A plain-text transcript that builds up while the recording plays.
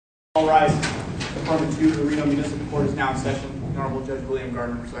All rise. Department 2 of the Reno Municipal Court is now in session. The Honorable Judge William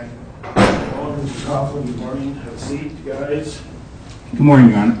Gardner presiding. Mr. Coughlin, good morning. Have a seat, guys. Good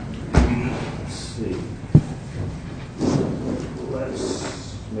morning, Your Honor. Let's see.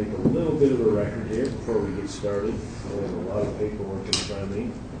 Let's make a little bit of a record here before we get started. I have a lot of paperwork in front of me.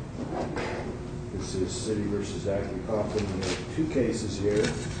 This is City v. Ackley Coughlin. We have two cases here.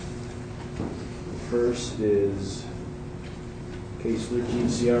 The first is Case 13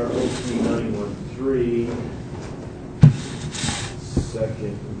 CR 03913.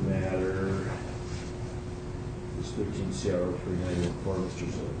 Second matter is 13 CR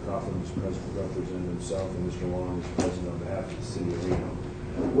 03914. Mr. Coughlin is present to represent himself, and Mr. Wong is present on behalf of the City of Reno.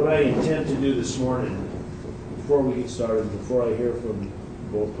 What I intend to do this morning, before we get started, before I hear from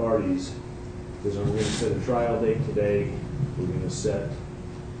both parties, is I'm going to set a trial date today. We're going to set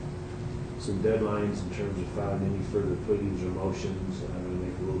some deadlines in terms of filing any further pleadings or motions. I'm going to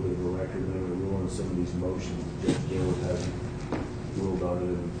make a little bit of a record, and I'm going to rule on some of these motions that Judge Gale hasn't ruled on it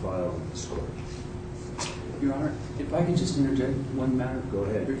and filed in this court. Your Honor, if I could just interject one matter. Go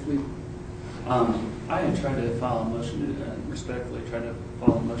ahead. Briefly. I had tried to file a motion, respectfully tried to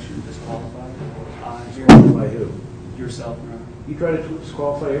file a motion to disqualify. Disqualify who? Yourself, Your Honor. You try to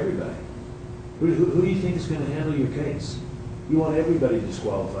disqualify everybody. Who do you think is going to handle your case? You want everybody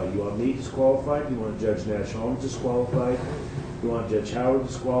disqualified. You want me disqualified? You want Judge Nash Holmes disqualified? You want Judge Howard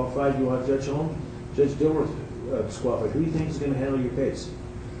disqualified? You want Judge Dilworth disqualified? Who do you think is going to handle your case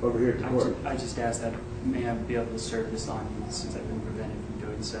over here at the court? I just asked that may I be able to serve this on you since I've been prevented from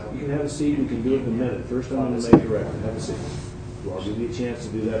doing so. You can have a seat. We can do it in a minute. First, I'm going to make a record. Have a seat. Well, I'll give you a chance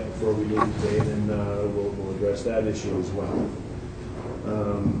to do that before we leave today, and then we'll address that issue as well.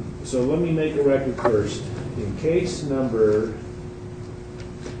 So let me make a record first. In case number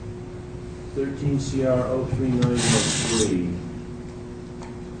 13 CR 03913,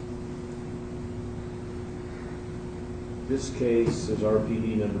 this case is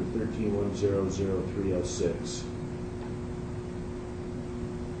RPD number 13100306.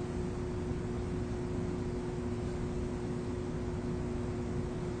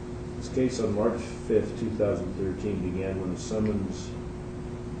 This case on March 5th, 2013 began when a summons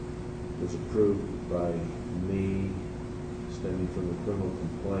was approved by me stemming from a criminal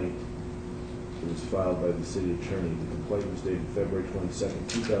complaint that was filed by the city attorney. The complaint was dated February 22nd,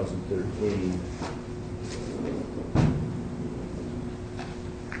 2013.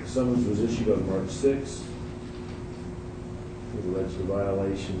 The summons was issued on March 6th. It alleged a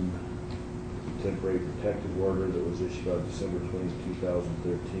violation of the temporary protective order that was issued on December 20th,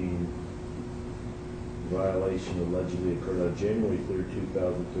 2013. The violation allegedly occurred on January 3rd,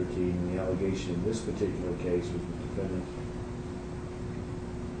 2013. And the allegation in this particular case was the defendant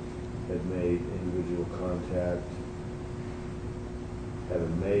had made individual contact, had a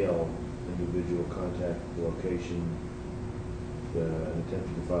male individual contact the location, and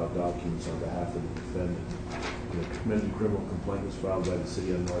attempted to file documents on behalf of the defendant. The amended criminal complaint was filed by the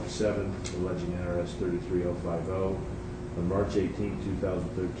city on March 7th, alleging NRS 33050. On March 18,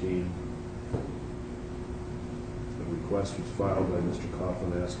 2013, a request was filed by Mr.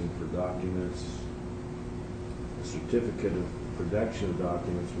 Coughlin asking for documents. A certificate of production of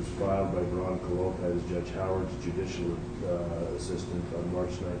documents was filed by Veronica Lopez, Judge Howard's judicial assistant, on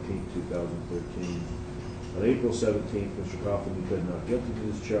March 19, 2013. On April 17th, Mr. Coughlin pleaded not guilty to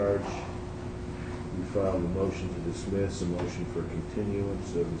this charge. We filed a motion to dismiss, a motion for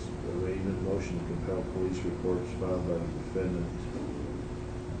continuance of this arraignment, motion to compel police reports filed by the defendant.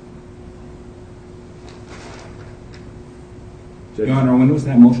 Your Honor, when was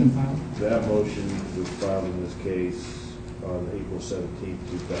that motion filed? That motion was filed in this case on April 17,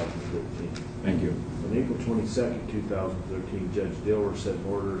 2013. Thank you. On April 22, 2013, Judge Dilworth set an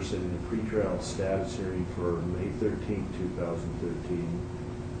order setting a pretrial status hearing for May 13, 2013.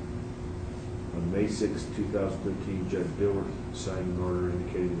 On May 6, 2013, Judge Dilworth signed an order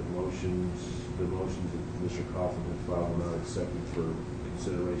indicating that the motions that Mr. Coughlin had filed were not accepted for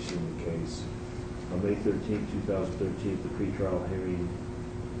consideration in the case. On May 13, 2013, at the pretrial hearing,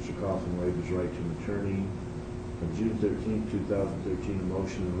 Mr. Coughlin waived his right to an attorney. On June 13, 2013, a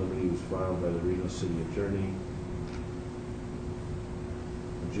motion in limine was filed by the Reno City Attorney.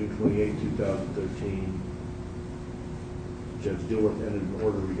 On June 28, 2013, Judge Dilworth entered an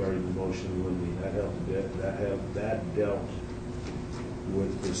order regarding the motion in limine. That dealt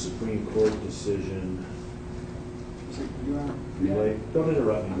with the Supreme Court decision. Don't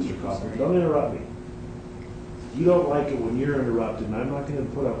interrupt me, Mr. Coughlin. Don't interrupt me. You don't like it when you're interrupted, and I'm not going to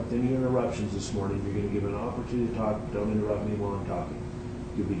put up with any interruptions this morning. You're going to give an opportunity to talk. Don't interrupt me while I'm talking.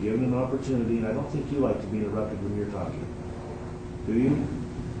 You'll be given an opportunity, and I don't think you like to be interrupted when you're talking. Do you?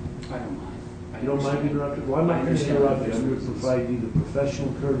 I don't mind. You don't mind being interrupted? Well, I'm not going to interrupt you. I'm going to provide you the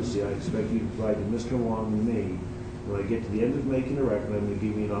professional courtesy I expect you to provide to Mr. Wong and me. When I get to the end of making a record, I'm going to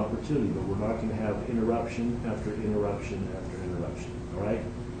give you an opportunity, but we're not going to have interruption after interruption after interruption, all right?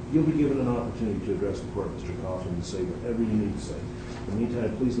 You'll be given an opportunity to address the court, Mr. Coughlin, and say whatever you need to say. In the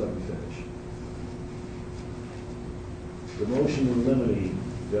meantime, please let me finish. The motion in limine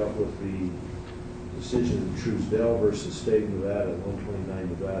dealt with the decision of Truesdell versus State of Nevada, 129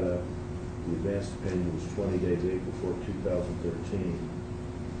 Nevada. The advanced opinion was 20 days, April 4, 2013.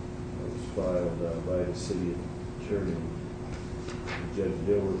 It was filed by the city attorney. Judge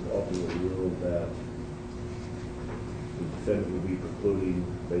Dilworth ultimately ruled that the defendant would be precluding,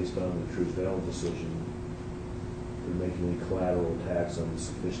 based on the Truesdell decision, for making any collateral attacks on the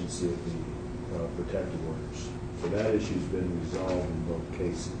sufficiency of the protective orders. So that issue's been resolved in both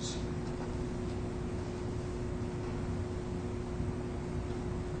cases.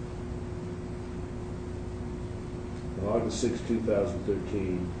 On August 6,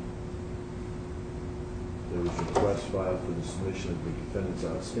 2013, there was a request filed for the submission of the defendant's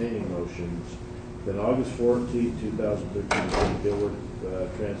outstanding motions. Then August 14, 2013, Judge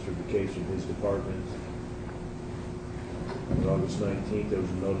Dilworth transferred the case from his department. On August 19th, there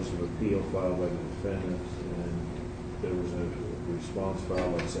was a notice of appeal filed by the defendant, and there was a response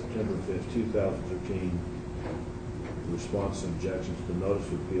filed on September 5th, 2013. The response and objections to the notice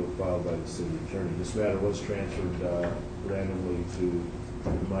of appeal filed by the city attorney. This matter was transferred randomly to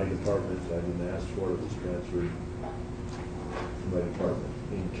my department. I didn't ask for it. It was transferred to my department.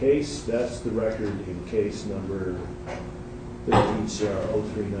 In case, that's the record in case number 13 CR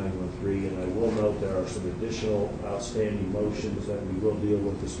 03913, and I will note there are some additional outstanding motions that we will deal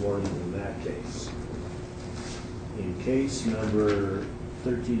with this morning in that case. In case number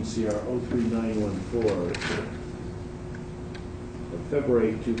 13 CR 03914, on February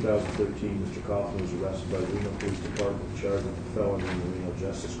 8, 2013, Mr. Coughlin was arrested by the Reno Police Department, charged with a felony in the Reno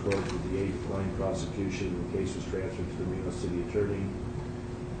Justice Court with the aid of line prosecution. The case was transferred to the Reno City Attorney.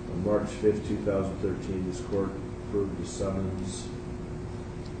 On March 5, 2013, this court approved the summons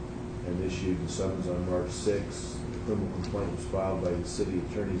and issued the summons on March 6. The criminal complaint was filed by the City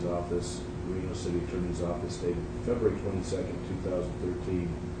Attorney's Office, the Reno City Attorney's Office, dated February 22, 2013,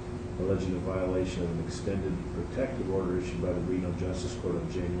 alleging a violation of an extended protective order issued by the Reno Justice Court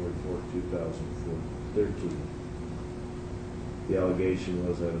on January 4, 2013. The allegation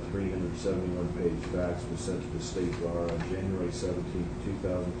was that a 371-page fax was sent to the State Bar on January 17,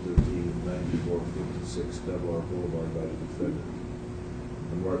 2013, at 9456 Double R Boulevard by the defendant.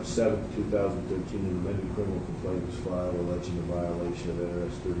 On March 7, 2013, an amended criminal complaint was filed alleging a violation of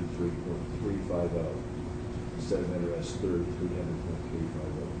NRS 33.350 instead of NRS 300.350.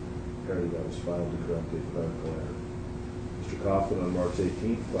 Apparently that was filed to correct a clerical error. Mr. Coughlin on March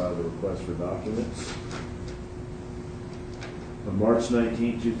 18th filed a request for documents. On March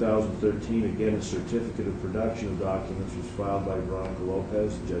 19, 2013, again a certificate of production of documents was filed by Veronica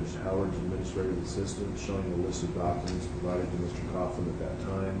Lopez, Judge Howard's administrative assistant, showing a list of documents provided to Mr. Coughlin at that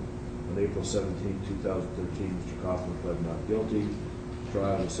time. On April 17, 2013, Mr. Coughlin pled not guilty.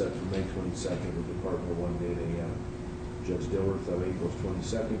 Trial was set for May 22nd with Department of 1 at 8 a.m. Judge Dilworth on April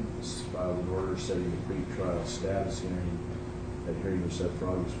 22nd filed an order setting a pre-trial status hearing. That hearing was set for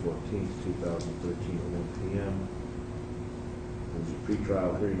August 14, 2013 at 1 p.m. There was a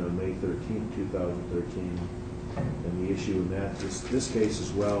pre-trial hearing on May 13, 2013. And the issue in that, this case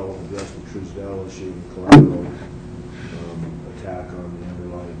as well, addressed the Truesdell issue and collateral attack on the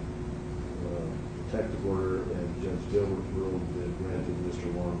underlying protective order, and Judge Dilworth ruled that granted Mr.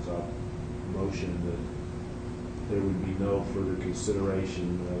 Wong's motion that there would be no further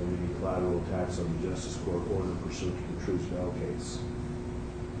consideration of any collateral attacks on the Justice Court order pursuant to the Truesdell case.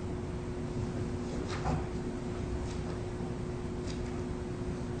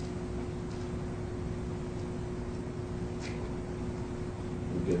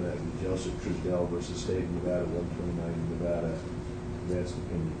 Again, that would be Joseph Truesdell versus State of Nevada, 129 Nevada, advanced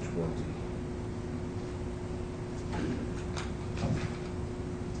opinion 20.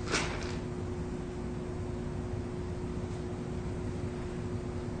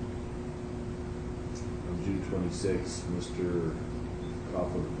 June 26, Mr.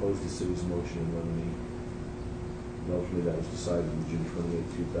 Coughlin opposed the city's motion in limine. Ultimately, that was decided on June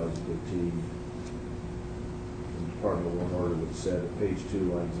 28, 2013. The Department of 1 order which said at page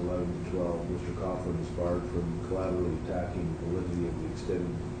 2, lines 11 to 12, Mr. Coughlin is barred from collaterally attacking the validity of the extended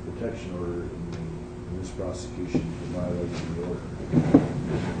protection order in this prosecution for violating the order.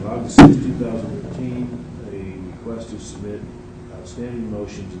 On August 6, 2013, a request to submit outstanding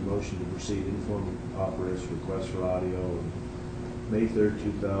motions and motion to proceed informal operators, request for audio and May 3rd,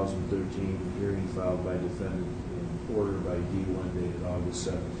 2013, hearing filed by defendant in order by D1 dated August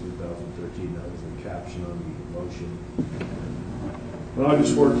 7th, 2013. That was the caption on the motion. On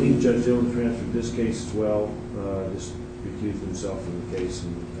August 14th, Judge Dillon transferred this case as well, just recused himself from the case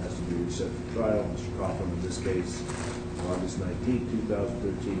and has to be reset for trial. Mr. Coughlin in this case, on August 19th,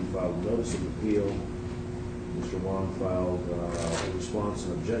 2013, filed a notice of appeal. Mr. Wong filed a response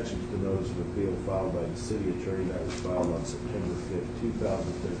and objection to the notice of appeal filed by the city attorney. That was filed on September 5th,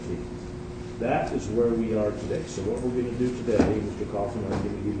 2013. That is where we are today. So what we're going to do today, Mr. Coughlin, I'm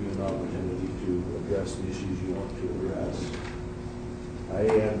going to give you an opportunity to address the issues you want to address. I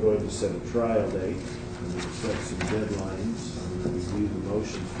am going to set a trial date. I'm going to set some deadlines. I'm going to review the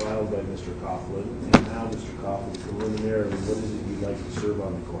motions filed by Mr. Coughlin. And now, Mr. Coughlin, preliminarily, what is it you'd like to serve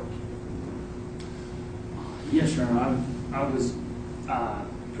on the court? Yes, Your Honor. I was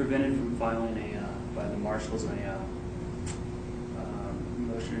prevented from filing by the marshals a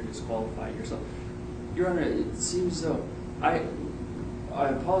motion to disqualify yourself. Your Honor, it seems as though I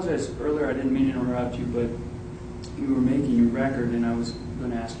apologize earlier. I didn't mean to interrupt you, but you were making your record, and I was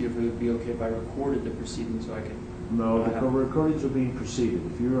going to ask you if it would be okay if I recorded the proceedings so I could. No, the recordings are being preceded.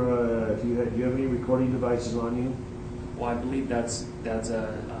 If you're, do you have any recording devices on you? Well, I believe that's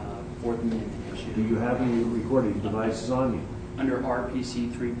a Fourth Amendment issue. Do you have any recording devices on you? Under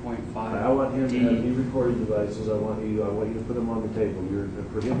RPC 3.5. I want him to have any recording devices. I want you to put them on the table. You're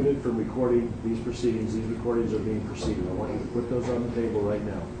prohibited from recording these proceedings. These recordings are being preceded. I want you to put those on the table right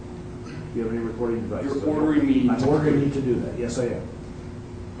now. Do you have any recording devices? You're ordering me. I'm ordering you to do that. Yes, I am.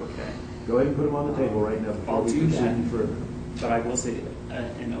 Okay. Go ahead and put them on the table right now before I'll we do proceed that. further. But I will say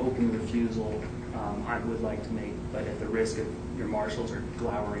an open refusal I would like to make, but at the risk of your marshals are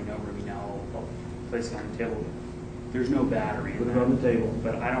glowering over me now, I'll place it on the table. There's no battery Put in it there. on the table.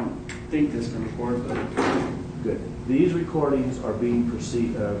 But I don't think this can record, but Good. These recordings are being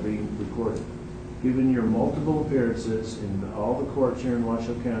recorded. Given your multiple appearances in all the courts here in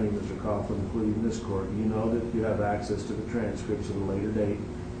Washoe County, Mr. Coughlin, including this court, you know that you have access to the transcripts at a later date,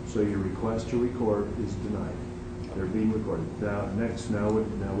 so your request to record is denied. They're being recorded. Now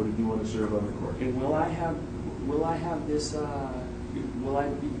what did you want to serve on the court? and will I have this,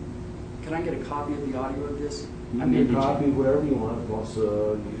 can I get a copy of the audio of this? You can get a copy wherever you want.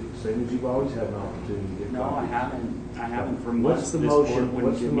 Also, same as you've always had an opportunity to get No, I copies. haven't for What's months. the This court motion? wouldn't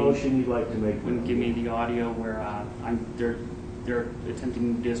What's the give me- motion you'd like to make? Wouldn't give me the audio where they're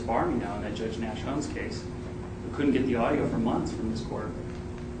attempting to disbar me now in that Judge Nash Holmes case. I couldn't get the audio for months from this court.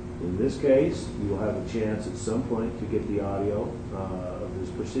 In this case, you'll have a chance at some point to get the audio of this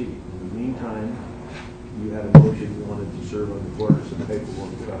proceeding. In the meantime, you had a motion you wanted to serve on the court or some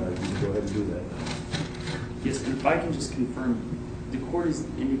paperwork. You can go ahead and do that now. Yes, and if I can just confirm, the court has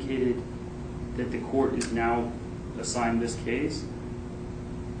indicated that the court is now assigned this case?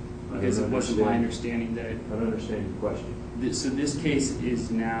 Because it wasn't my understanding that, I don't understand your question. so this case is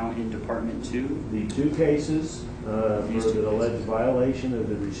now in Department 2? The two cases for the alleged violation of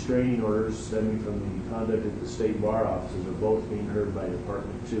the restraining orders stemming from the conduct at the state bar offices are both being heard by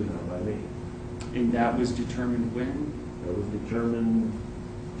Department 2 now by me. And that was determined when? That was determined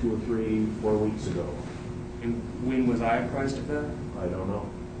 2 or 3, 4 weeks ago. And when was I apprised of that? I don't know.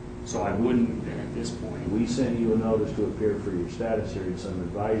 So I wouldn't have been at this point. We sent you a notice to appear for your status hearing, so I'm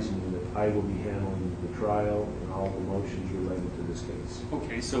advising you that I will be handling the trial and all the motions related to this case.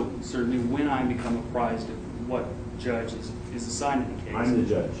 Okay, so certainly when I become apprised of what judge is assigned to the case. I'm the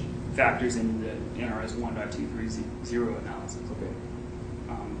judge. Factors into the NRS 1.230 analysis. Okay.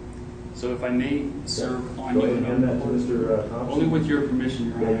 So if I may serve on Go you. ahead and hand that to Mr. Thompson. Only with your permission,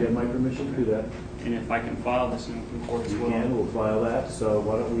 Your Yeah, you Honor. have my permission to do that. And if I can file this in open court as You well. can, we'll file that. So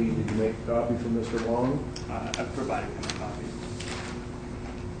why don't we, did you make a copy for Mr. Wong? I've provided him a copy.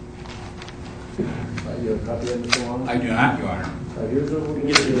 You have a copy of Mr. Wong? I do not, Your Honor. Here's what we're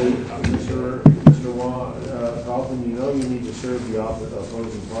going to do. Mr. Wong, Coughlin, you know you need to serve the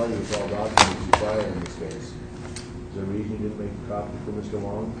opposing party with all documents you file in this case. Is there a reason you didn't make a copy for Mr.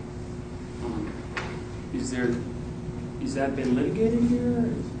 Wong? Is that been litigated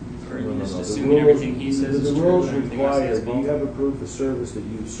here? Or are you just The assuming rules- everything he says is The true rules and everything I say require, is do you false? have a proof of service that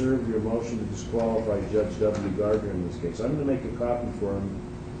you served your motion to disqualify Judge W. Gardner in this case? I'm going to make a copy for him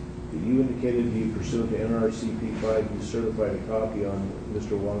that you indicated you pursuant to NRCP 5, you certified a copy on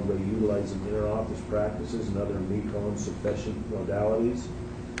Mr. Wong by utilizing inter-office practices and other MECON sufficient modalities.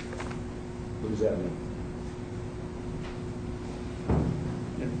 What does that mean?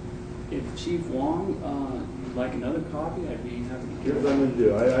 If Chief Wong would like another copy, I'd be happy to Here's give what I'm it. going to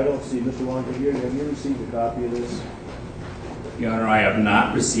do. I don't see, Mr. Wong, have you received a copy of this? Your Honor, I have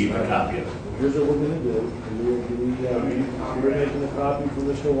not received a copy of it. here's what we're gonna do. We're making a copy for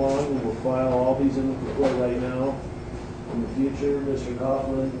Mr. Wong, and we'll file all these in the court right now. In the future, Mr.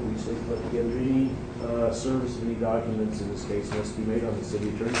 Kaufman, we say put together any service of any documents in this case must be made on the city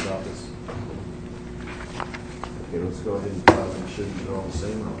attorney's office. Okay, let's go ahead and file them. Should be all the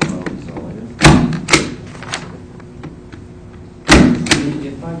same. I'll file this all in.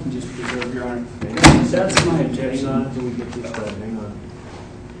 If I can just preserve, Your Honor, Hang on. that's my Hang objection. on until we get this done. Hang on.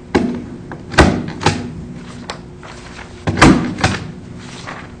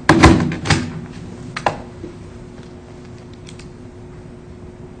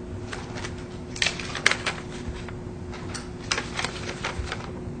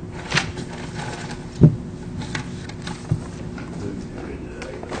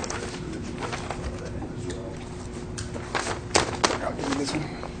 I'll give you this one.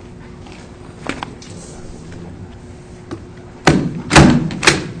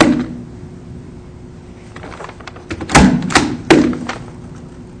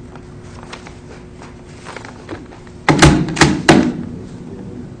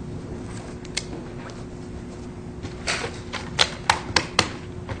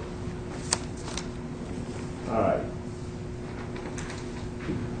 All right.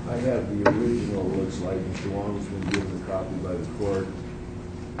 I have the original, looks like Mr. Wong's been given a copy by the court.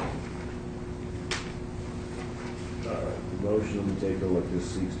 All right, the motion, let me take a look. This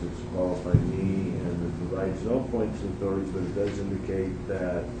seeks to disqualify me, and it provides no points of authority, but it does indicate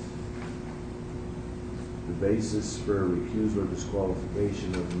that the basis for recusal or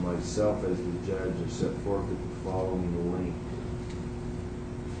disqualification of myself as the judge is set forth at the following link.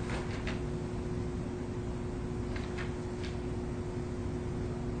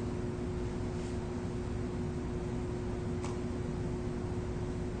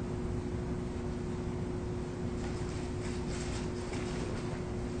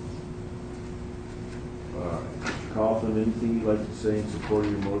 Mr. Kaufman, anything you'd like to say in support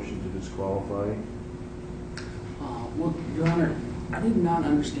of your motion to disqualify? Well, Your Honor, I did not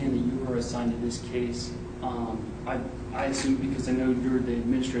understand that you were assigned to this case. I assume because I know you're the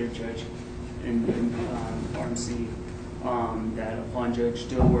administrative judge in RMC, that upon Judge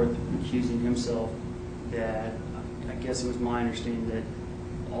Dilworth recusing himself, that I guess it was my understanding that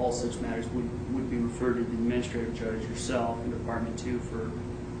all such matters would be referred to the administrative judge yourself in Department 2 for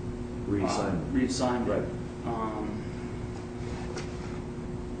reassignment. Right.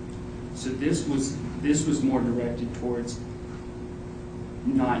 So this was more directed towards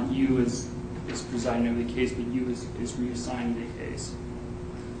not you as presiding over the case, but you as reassigning the case.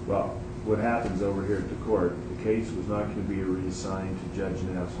 Well, what happens over here at the court, the case was not going to be reassigned to Judge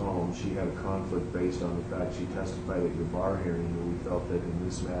Knapp's home. She had a conflict based on the fact she testified at your bar hearing, and we felt that in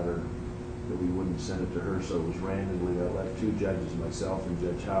this matter that we wouldn't send it to her, so it was randomly, I left two judges, myself and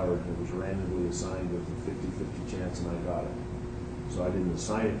Judge Howard, and it was randomly assigned with a 50-50 chance, and I got it. So I didn't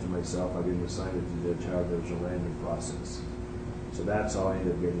assign it to myself, I didn't assign it to Judge Howard, there was a random process. So that's how I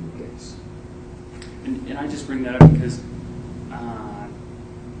ended up getting the case. And I just bring that up because I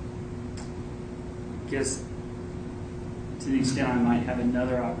guess to the extent I might have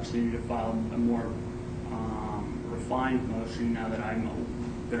another opportunity to file a more refined motion now that I'm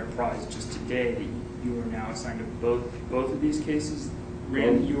better apprised just today that you are now assigned to both of these cases.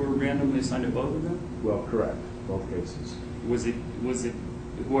 You were randomly assigned to both of them? Well, correct, both cases. Was it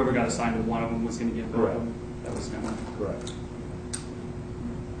whoever got assigned to one of them was going to get both of them? That was never Correct.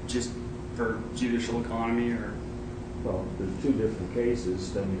 just for judicial economy, or? Well, there's two different cases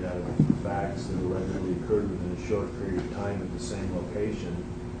stemming out of different facts that allegedly occurred within a short period of time at the same location.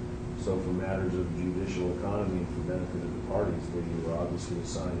 So for matters of judicial economy and for benefit of the parties, they were obviously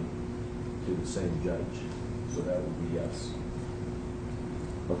assigned to the same judge. So that would be yes.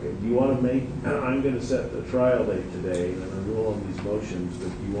 Okay, do you want to make, I'm going to set the trial date today, and I'm going to rule on these motions, but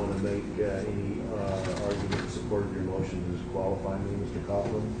do you want to make any argument in support of your motion to disqualify me, Mr.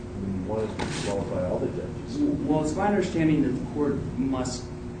 Coughlin? I mean, you wanted to disqualify all the judges. Well, it's my understanding that the court must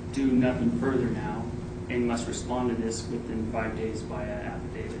do nothing further now and must respond to this within 5 days by an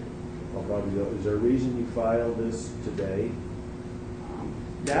affidavit. I'll probably go, is there a reason you filed this today?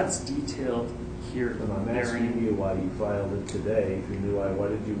 That's detailed here. And I'm asking you why you filed it today. If you knew why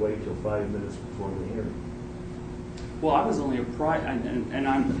did you wait till 5 minutes before the hearing? Well, I was only apprised, and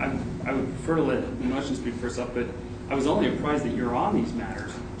I would prefer to let the motion speak for itself, but I was only apprised that you're on these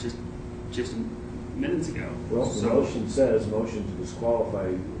matters just minutes ago. Well, the motion says motion to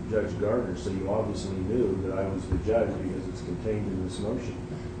disqualify Judge Gardner, so you obviously knew that I was the judge because it's contained in this motion.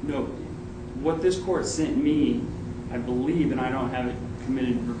 No, what this court sent me, I believe, and I don't have it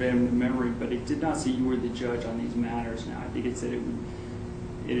committed verbatim to memory, but it did not say you were the judge on these matters now. I think it said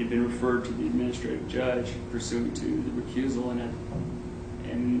it had been referred to the administrative judge pursuant to the recusal,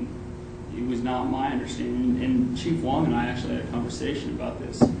 and it was not my understanding. And Chief Wong and I actually had a conversation about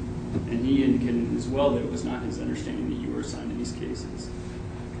this, and he indicated as well that it was not his understanding that you were assigned to these cases.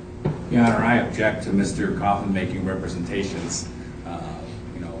 Your Honor, I object to Mr. Coughlin making representations,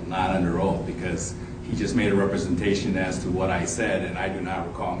 not under oath, because he just made a representation as to what I said, and I do not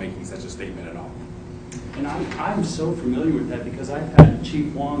recall making such a statement at all. And I'm so familiar with that because I've had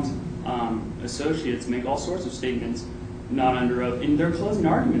Chief Wong's associates make all sorts of statements not under oath in their closing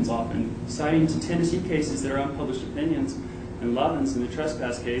arguments, often citing to Tennessee cases that are unpublished opinions. And Lovins, in the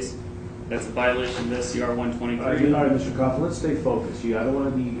trespass case, that's a violation of SCR 123. All right, Mr. Coughlin, let's stay focused. I don't want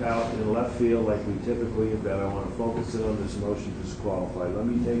to be out in left field like we typically have been. I want to focus in on this motion to disqualify. Let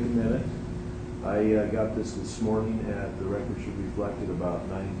me take a minute. I got this morning at the record should reflect at about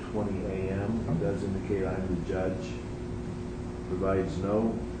 9:20 a.m. It does indicate I'm the judge. Provides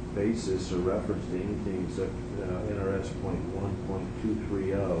no basis or reference to anything except NRS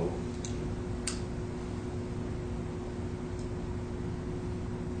 .1.230.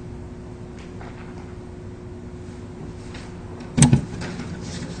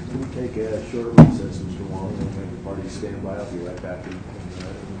 Let me take a short recess, Mr. Wong, and make the party stand by. I'll be right back in the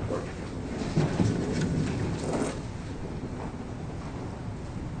court.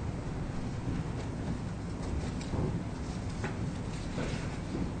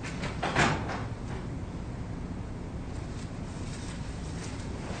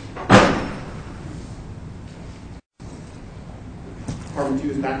 Department 2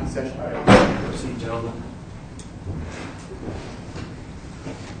 is back in session. All right, proceed, gentlemen.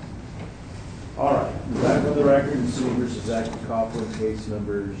 All right, back on the record, City v. Zachary Coughlin, case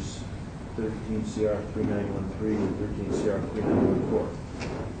numbers 13 CR 3913 and 13 CR 3914.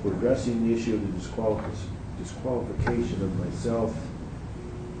 We're addressing the issue of the disqualification of myself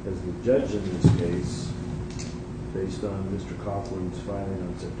as the judge in this case, based on Mr. Coughlin's filing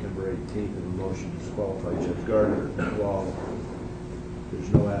on September 18th of a motion to disqualify Judge Gardner. While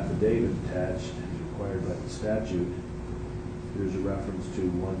there's no affidavit attached as required by the statute, there's a reference to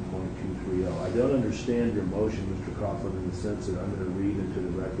 1.230. I don't understand your motion, Mr. Coughlin, in the sense that I'm going to read into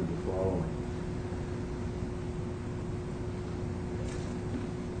the record the following.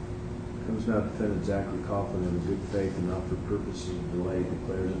 Comes now defendant Zachary Coughlin in good faith and not for purposes of delay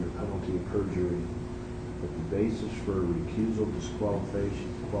declares under penalty of perjury that the basis for recusal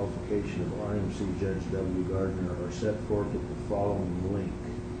disqualification of RMC Judge W. Gardner are set forth at the following link,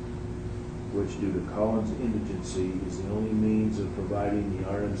 which due to Collins' indigency is the only means of providing the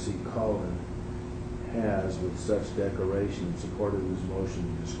RMC Collin has with such declaration in support of his motion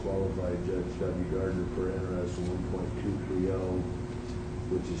to disqualify Judge W. Gardner for NRS 1.230,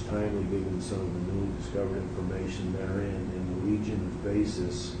 which is timely given some of the newly discovered information therein in the region of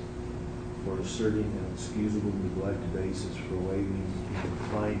basis for asserting an excusable neglect basis for waiving and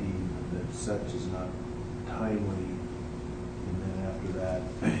finding that such is not timely, and then after that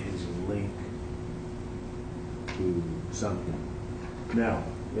is a link to something. Now,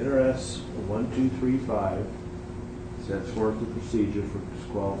 NRS 1235 sets forth the procedure for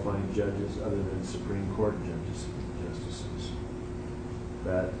disqualifying judges other than Supreme Court justices.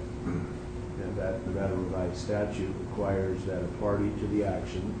 That Nevada revised statute requires that a party to the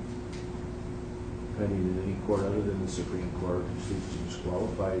action pending in any court other than the Supreme Court who seeks to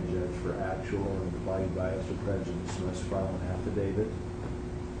disqualify a judge for actual or implied bias or prejudice must file an affidavit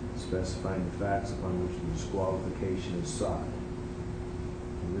specifying the facts upon which the disqualification is sought.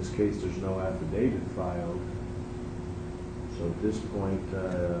 In this case, there's no affidavit filed, so at this point,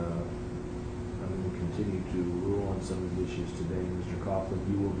 I'm going to continue to rule on some of the issues today. Mr. Coughlin,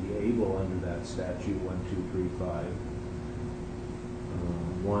 you will be able, under that statute 1235,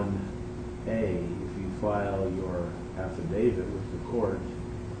 1A, if you file your affidavit with the court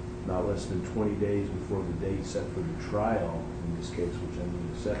not less than 20 days before the date set for the trial, in this case, which I'm going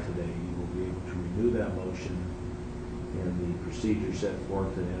to set today, you will be able to renew that motion and the procedure set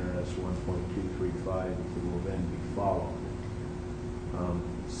forth in NRS 1.235 will then be followed.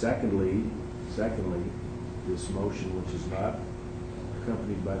 Secondly, this motion, which is not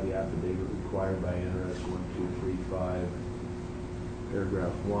accompanied by the affidavit required by NRS 1235,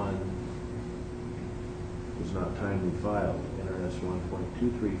 paragraph 1, was not timely filed. NRS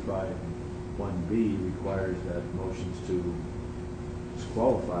 1.235 1B requires that motions to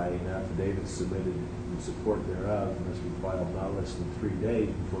disqualify an affidavit submitted in support thereof must be filed not less than 3 days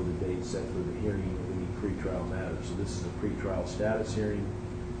before the date set for the hearing of any pretrial matter. So this is a pretrial status hearing,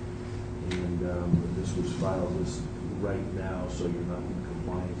 and this was filed right now, so you're not in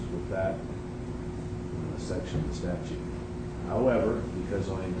compliance with that section of the statute. However, because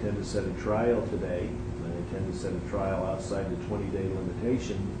I intend to set a trial today, and I intend to set a trial outside the 20-day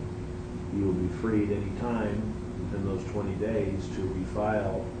limitation, you will be free at any time within those 20 days to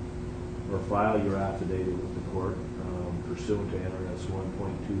refile or file your affidavit with the court pursuant to NRS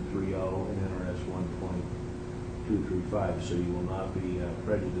 1.230 and NRS 1.235, so you will not be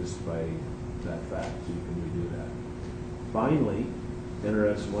prejudiced by that fact, so you can redo that. Finally,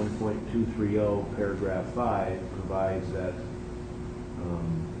 NRS 1.230 paragraph 5 provides that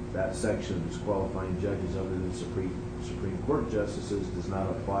that section of disqualifying judges other than Supreme Court justices does not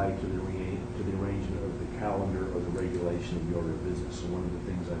apply to the arrangement of the calendar or the regulation of the order of business. So one of the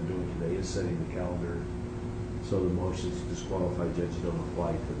things I'm doing today is setting the calendar so the motions to disqualify judges don't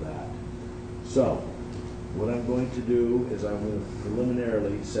apply to that. So what I'm going to do is I'm going to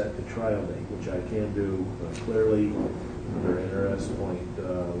preliminarily set the trial date, which I can do clearly under NRS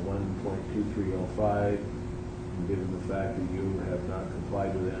 1.2305. Given the fact that you have not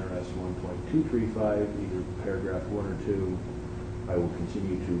complied with NRS 1.235, either paragraph 1 or 2, I will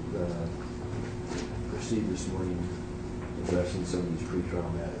continue to proceed this morning addressing some of these pretrial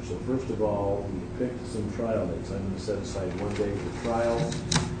matters. So first of all, we picked some trial dates. I'm going to set aside 1 day for trial,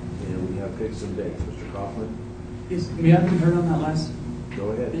 and we have picked some dates. Mr. Kaufman? May I be heard on that last Go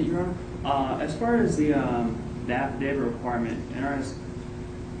ahead. bit, Your Honor? As far as the affidavit requirement, NRS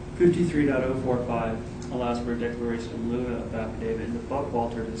 53.045 allows for a declaration in lieu of affidavit, and the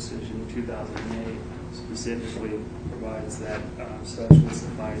Buckwalter decision in 2008 specifically provides that such will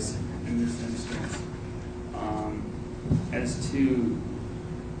suffice in this instance. As to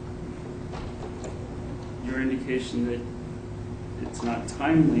your indication that it's not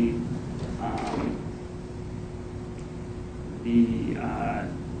timely, the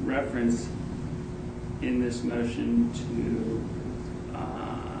reference in this motion to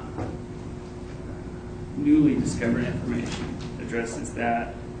newly discovered information addresses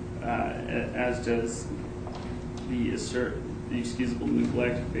that, as does the excusable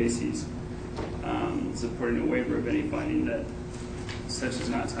neglect bases supporting a waiver of any finding that such is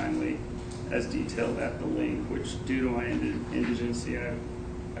not timely, as detailed at the link, which due to my indigency, I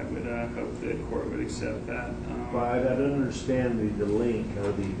would hope the court would accept that. Well, I don't understand the link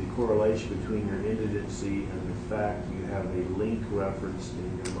or the correlation between your indigency and the fact you have a link referenced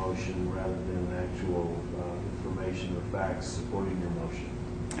in your motion rather than actual information or facts supporting your motion.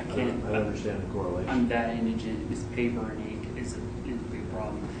 I can't. I don't understand the correlation. I'm that indigent. It's paper and ink is a big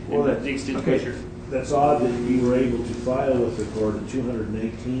problem. Well, And the extent to which you're- that's odd that you were able to file with the court a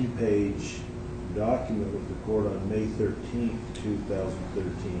 218-page document with the court on May 13th,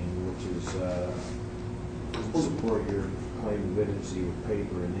 2013, which is support your claim of indigency with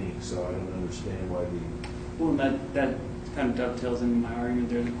paper and ink. So I don't understand why the. Well, that kind of dovetails into my argument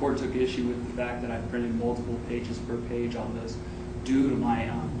there. The court took issue with the fact that I printed multiple pages per page on this due to my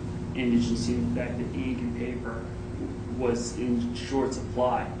indigency, the fact that ink and paper was in short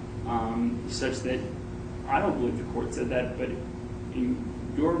supply, such that I don't believe the court said that, but in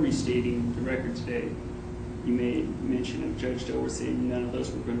your restating the record today, you made mention of Judge Dover saying none of those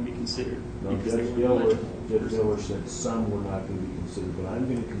were going to be considered. No, Judge Dover said some were not going to be considered, but I'm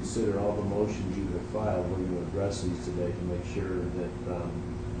going to consider all the motions you have filed where you address these today to make sure that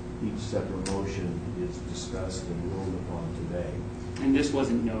each separate motion is discussed and ruled upon today. And this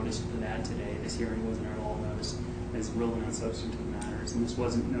wasn't noticed for that today. This hearing wasn't at all noticed as ruling on substantive matters, and this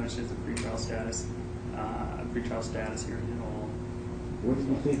wasn't noticed as a pretrial status hearing at all. What do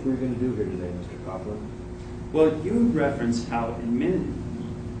you think we're going to do here today, Mr. Coughlin? Well, you referenced how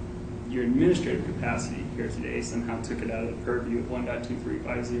your administrative capacity here today somehow took it out of the purview of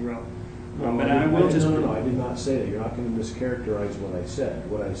 1.2350. But I will just... No, I did not say that. You're not going to mischaracterize what I said.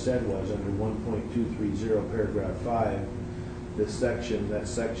 What I said was under 1.230 paragraph 5, that section for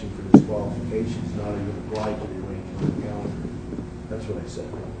disqualification is not even applied to the arrangement of the calendar. That's what I said.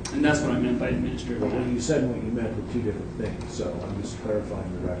 And that's what I meant by administrative Well, what matters. you said and what you meant were two different things, so I'm just clarifying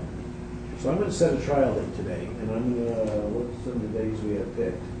the record. So I'm going to set a trial date today, and I'm going to look at some of the days we have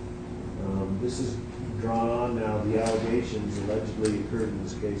picked. This is drawn on now. The allegations allegedly occurred in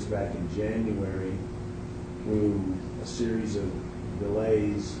this case back in January through a series of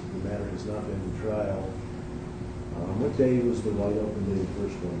delays. The matter has not been in trial. What day was the wide open day, the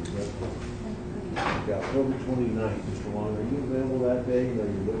first one? Okay, October 29th. Mr. Wong, are you available that day? Are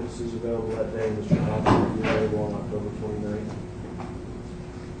your witnesses available that day? Mr. Hoffman, are you available on October 29th?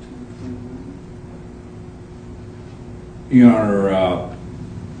 Your Honor,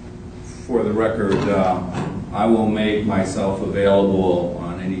 for the record, I will make myself available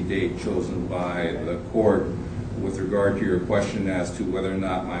on any date chosen by the court with regard to your question as to whether or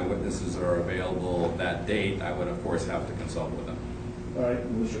not my witnesses are available that date, I would of course have to consult with them. All right,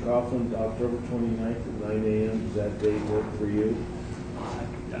 Mr. Coughlin, October 29th at 9 a.m., does that date work for you?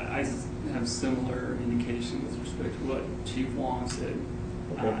 I have similar indication with respect to what Chief Wong said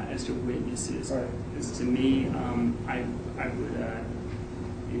as to witnesses. Right. As to me, I would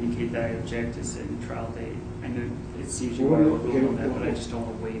indicate that I object to setting the trial date. I know it seems you are ruled on that, but I just don't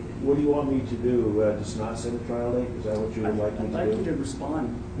want to waive it. What do you want me to do? Just not set a trial date? Is that what you would like me to do? I'd like you to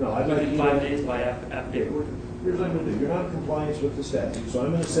respond. No, I'd like within you 5 to- days by affidavit order. Here's what I'm going to do. You're not in compliance with the statute, so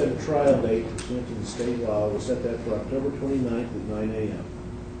I'm going to set a trial date pursuant to the state law. We'll set that for October 29th at 9 a.m.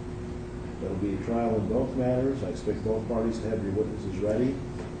 There'll be a trial in both matters. I expect both parties to have your witnesses ready.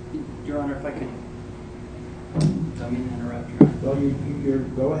 Your Honor, if I could, don't mean to interrupt, Your Honor. Well, you're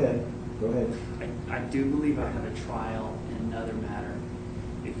go ahead. Go ahead. I do believe I have a trial in another matter,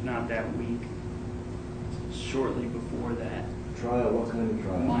 if not that week, shortly before that. Trial? What kind of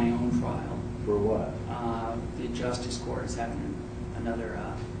trial? My own trial. For what? The Justice Court is having another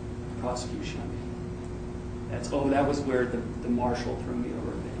prosecution of me. That was where the marshal threw me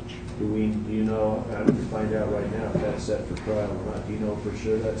over a bench. Do you know, I'm going to find out right now if that's set for trial or not. Do you know for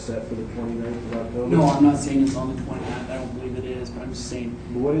sure that's set for the 29th of October? No, I'm not saying it's on the 29th. I don't believe it is, but I'm just saying.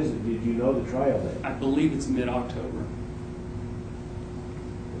 But what is it? Did you know the trial date? I believe it's mid-October.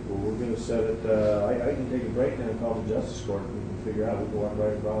 Well, we're going to set it, I can take a break now and call the Justice Court and we can figure out, we can walk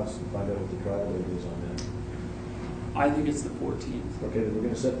right across and find out what the trial date is on that. I think it's the 14th. Okay, then we're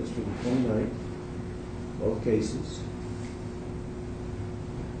going to set this for the 29th, both cases.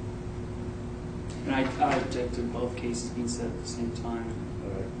 And I object to both cases being set at the same time. All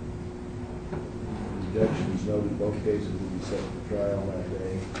right. Objections noted, both cases will be set for trial that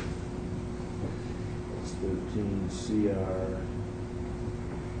day. That's 13 CR.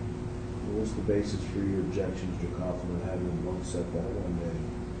 What's the basis for your objections, Mr. Coughlin, having them both set that one day?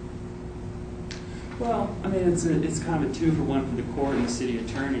 Well, I mean, it's kind of a 2-for-1 for the court and the city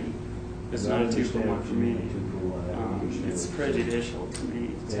attorney. It's not a 2-for-1 for me. It's prejudicial to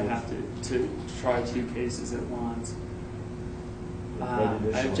me to have to try 2 cases at once.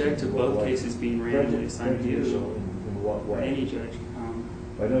 I object to both cases being randomly assigned to you. In what way? Any judge.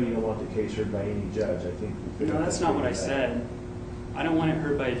 I know you don't want the case heard by any judge. I think. No, that's not what I said. I don't want it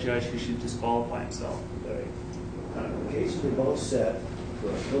heard by a judge who should disqualify himself. The cases are both set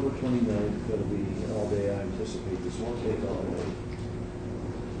for October 29th. It'll be all day. I anticipate this won't take all day.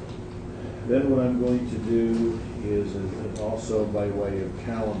 Then what I'm going to do is, also by way of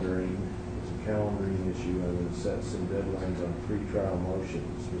calendaring, it's a calendaring issue, I'm going to set some deadlines on pre-trial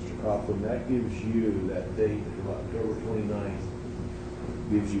motions. Mr. Coughlin, that gives you, that date of October 29th,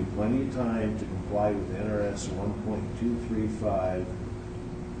 gives you plenty of time to comply with NRS 1.235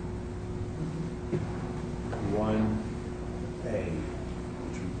 1A,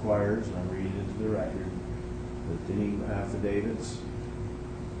 which requires, and I'm reading into the record, that any affidavits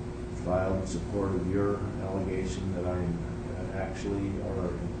filed in support of your allegation that I'm actually or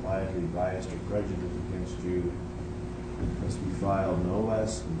impliedly biased or prejudiced against you must be filed no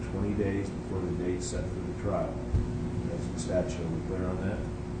less than 20 days before the date set for the trial. That's the statute. Are we clear on that?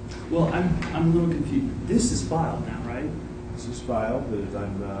 Well, I'm a little confused. This is filed now, right? This is filed, but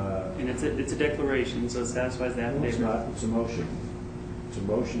I'm... And it's a declaration, so it satisfies the no, affidavit. it's not. It's a motion. It's a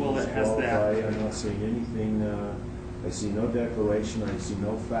motion Well, to it has disqualify. that. I'm not seeing anything... I see no declaration. I see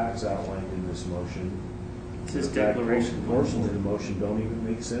no facts outlined in this motion. It says In fact, declaration. portions of the motion don't even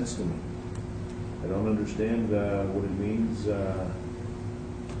make sense to me. I don't understand what it means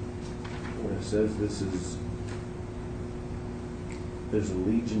when it says this is... There's a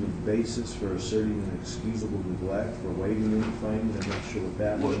legion of basis for asserting an excusable neglect for waiving any finding. I'm not sure what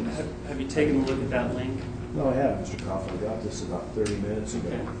that Well, means. have you taken a look at that link? No, I haven't, Mr. Coughlin. I got this about 30 minutes ago,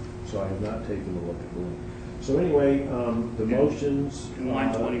 Okay. so I have not taken a look at the link. So anyway, the motions... In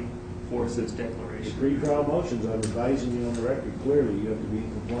line 24 says The declaration. pre-trial motions, I'm advising you on the record clearly, you have to be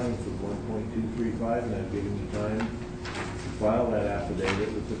in compliance with 1.235, and I've given you time to file that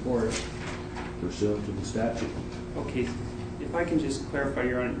affidavit with the court pursuant to the statute. Okay, if I can just clarify,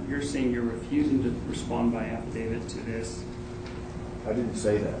 Your Honor, you're saying you're refusing to respond by affidavit to this? I didn't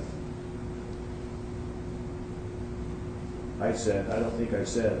say that. I don't think I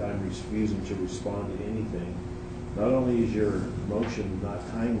said I'm refusing to respond to anything. Not only is your motion not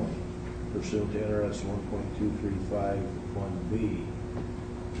timely pursuant to NRS 1.2351B,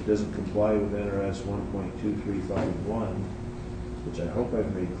 it doesn't comply with NRS 1.2351, which I hope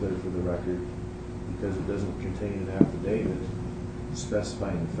I've made clear for the record, because it doesn't contain an affidavit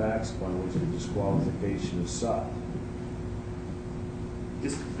specifying the facts upon which the disqualification is sought.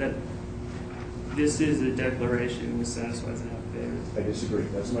 This is a declaration which satisfies an affidavit. I disagree.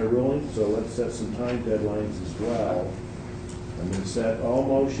 That's my ruling, so let's set some time deadlines as well. I'm going to set all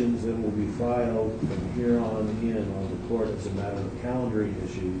motions that will be filed from here on in on the court as a matter of calendaring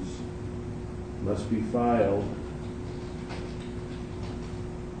issues must be filed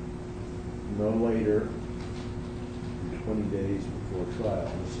no later than 20 days before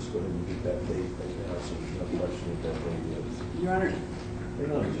trial. Let's just go ahead and get that date right now so there's no question what that date is. Your Honor,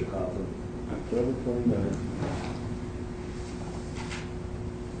 Hang on, Mr. Coughlin. October 29th.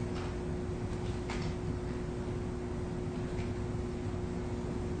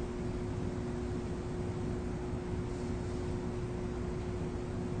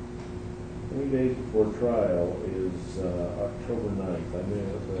 Days before trial is October 9th. I mean,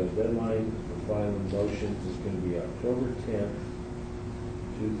 the deadline for filing motions is going to be October 10th,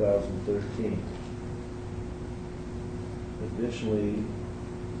 2013. Additionally,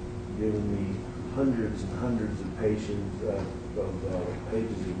 given the hundreds and hundreds of pages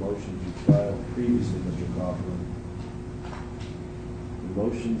of motions you filed previously, Mr. Coughlin, the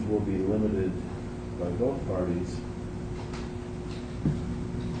motions will be limited by both parties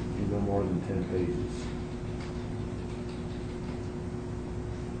no more than 10 pages.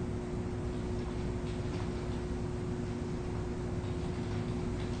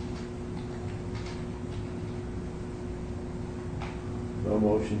 No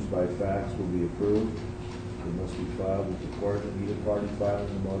motions by fax will be approved. They must be filed with the court, and either party filing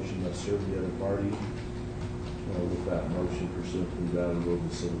the motion must serve the other party with that motion pursuant to the valid rules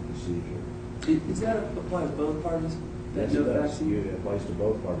of civil procedure. does that apply to both parties? Yes, No it does. faxing? It applies to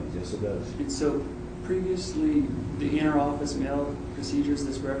both parties. Yes, it does. And so previously, the inter-office mail procedures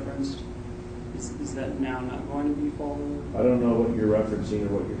that's referenced, is that now not going to be followed? I don't know what you're referencing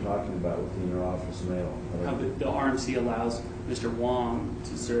or what you're talking about with the inter-office mail. How the RMC allows Mr. Wong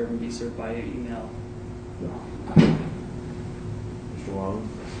to serve and be served by email. No. Mr. Wong?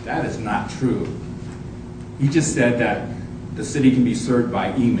 That is not true. He just said that the city can be served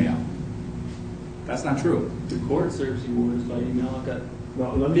by email. That's not true. The court serves you orders by email. I've got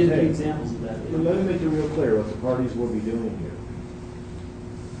No, let me 50 tell you. examples of that. Let me make it real clear what the parties will be doing here.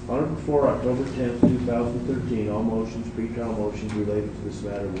 On or before October 10th, 2013, all motions, pretrial motions related to this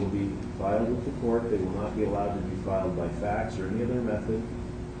matter will be filed with the court. They will not be allowed to be filed by fax or any other method.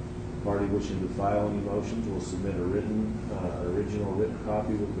 The party wishing to file any motions will submit a original written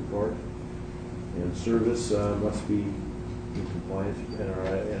copy with the court. And service must be in compliance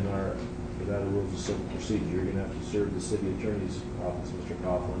and our without the rules of civil procedure. You're going to have to serve the city attorney's office, Mr.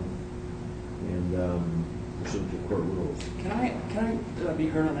 Coughlin, and pursuant to court rules. Can I be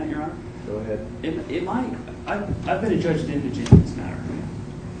heard on that, Your Honor? Go ahead. I've been adjudged indigent in this matter.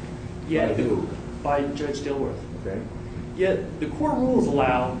 By who? By Judge Dilworth. Okay. Yet the court rules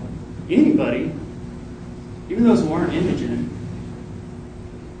allow anybody, even those who aren't indigent,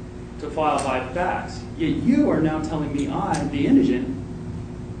 to file by fax. Yet you are now telling me I, the indigent,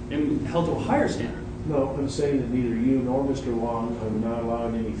 am held to a higher standard. No, I'm saying that neither you nor Mr. Wong are not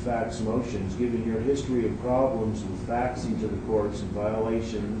allowing any fax motions, given your history of problems with faxing to the courts and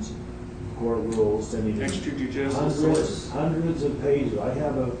violations, court rules, sending Extrajudicial source. hundreds of pages. I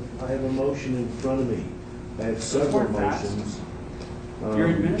have a motion in front of me. I have several motions. Your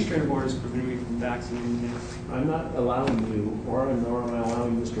administrative orders prevent me from faxing anything. I'm not allowing you, nor am I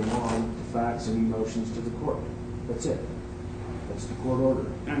allowing Mr. Wong to fax any motions to the court. That's it. That's the court order.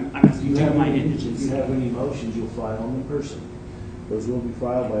 I'm asking you my indigence. If you have any motions, you'll file them in person. Those will be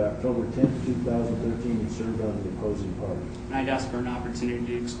filed by October 10th, 2013 and served on the opposing party. I'd ask for an opportunity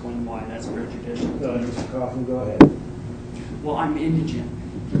to explain why that's prejudicial. Mr. Coughlin, go ahead. Well, I'm indigent.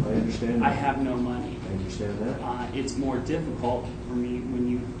 I understand that. I have no money. I understand that. It's more difficult for me when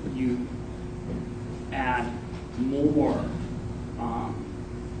you add more.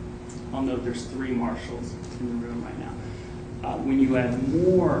 Although there's 3 marshals in the room right now. When you add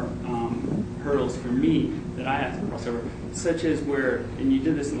more hurdles for me that I have to cross over, such as where, and you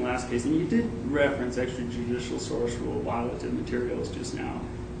did this in the last case, and you did reference extrajudicial source rule violative materials just now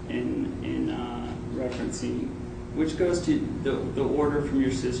in referencing, which goes to the order from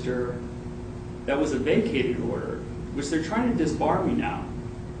your sister that was a vacated order, which they're trying to disbar me now,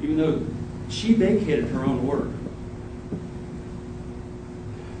 even though she vacated her own order.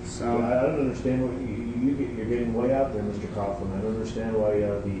 So I don't understand what you're getting way out there, Mr. Coughlin. I don't understand why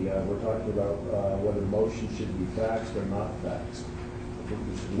we're talking about whether motions should be faxed or not faxed.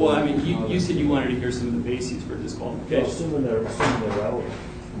 well, I mean, you said you wanted to hear some of the bases for disqualification. Assuming they're relevant.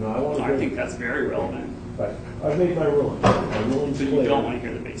 No, I think that's very relevant. Right. I've made my ruling. My ruling's So you clear. don't want to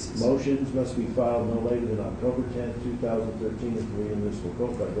hear the bases. Motions must be filed no later than October 10th, 2013 at the Municipal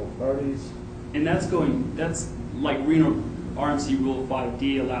Court by both parties. And that's like Reno RMC Rule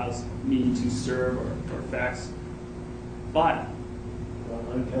 5D allows me to serve or fax file.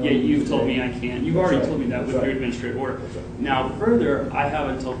 Yeah, you've told me I can't. You've already told me that with your administrative order. Now, further, I have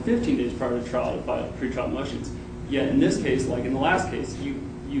until 15 days prior to trial to file pre-trial motions. Yet in this case, like in the last case,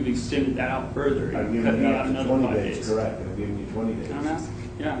 you've extended that out further. I've You given cut me you out up to another 20 5 days. days. Correct, I've given you 20 days.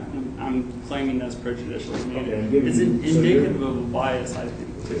 Yeah, I'm claiming that's prejudicial. Okay, I'm giving It's you- indicative of a bias, I think.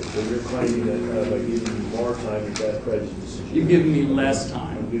 Okay, so you're claiming that by giving you more time, that prejudice. You've given me less I'm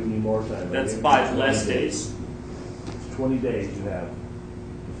time. giving you more time. I'm That's giving 5 you less 20 days. It's 20 days you have to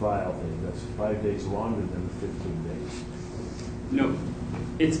file things. That's 5 days longer than the 15 days. No,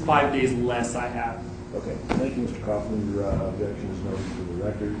 it's 5 days less I have. Okay, thank you, Mr. Kaufman. Your objection is noted for the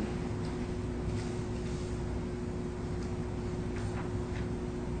record.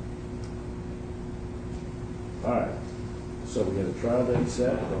 All right, so we have a trial date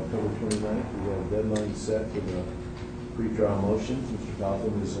set, October 29th. We have a deadline set for the pre-trial motions. Mr.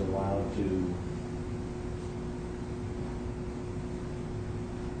 Kaufman is allowed to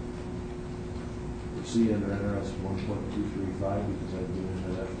proceed under NRS 1.235 because I've given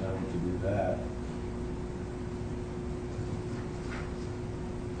him enough time to do that.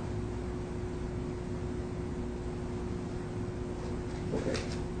 Okay.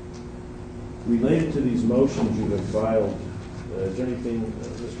 Related to these motions you have filed, is there anything,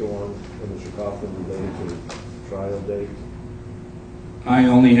 Mr. Wong or Mr. Kaufman, related to the trial date? I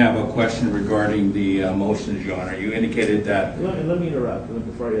only have a question regarding the motions, Your Honor. You indicated that. Let me interrupt. Let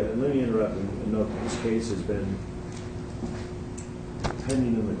me interrupt and note that this case has been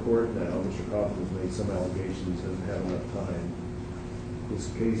pending in the court now. Mr. Kaufman has made some allegations he doesn't have enough time. This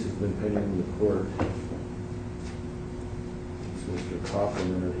case has been pending in the court. Mr.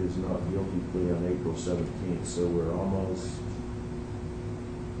 Kaufman entered his not guilty plea on April 17th, so we're almost,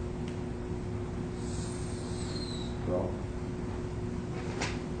 well,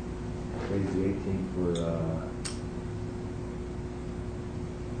 today's the 18th, we're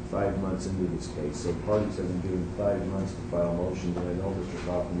 5 months into this case. So parties have been given 5 months to file motions, and I know Mr.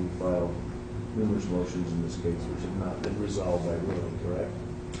 Kaufman, you filed numerous motions in this case which have not been resolved by ruling, correct?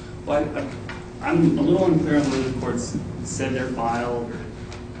 Well, I'm a little unclear on whether the courts said they're filed or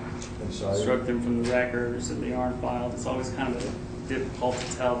I'm sorry. struck them from the record or said they aren't filed. It's always kind of difficult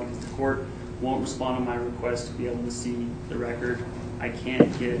to tell because the court won't respond to my request to be able to see the record. I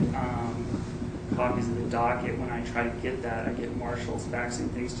can't get copies of the docket. When I try to get that, I get marshals faxing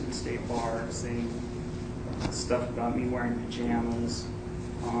things to the state bar saying stuff about me wearing pajamas.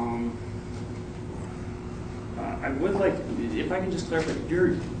 I would like, if I can just clarify,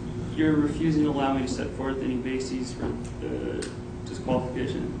 you're refusing to allow me to set forth any bases for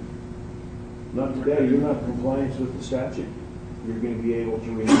disqualification? Not today. You're not in compliance with the statute. You're going to be able to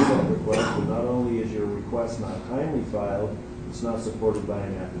renew that request, but not only is your request not timely filed, it's not supported by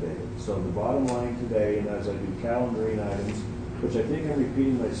an affidavit. So the bottom line today, and as I do calendaring items, which I think I'm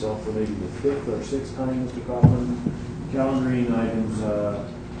repeating myself for maybe the 5th or 6th time, Mr. Kaufman, calendaring items.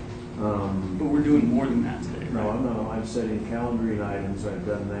 But we're doing more than that today, right? No, I'm setting calendaring items. I've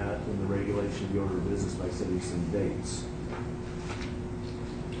done that in the regulation of the order of business by setting some dates.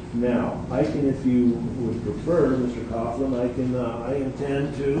 Now, I can, if you would prefer, Mr. Coughlin, I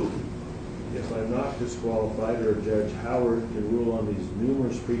intend to, if I'm not disqualified or Judge Howard can rule on these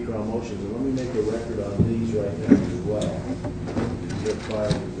numerous pretrial motions, and let me make a record on these right now as well. These are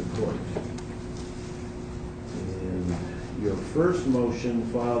filed with the court. And your first motion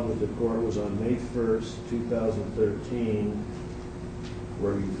filed with the court was on May 1st, 2013,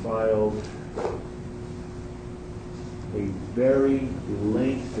 where you filed a very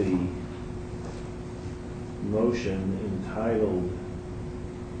lengthy motion entitled,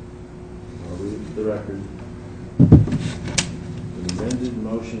 I'll read it to the record, an amended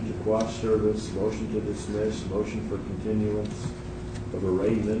motion to quash service, motion to dismiss, motion for continuance of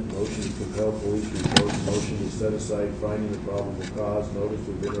arraignment, motion to compel police reports, motion to set aside finding of probable cause, notice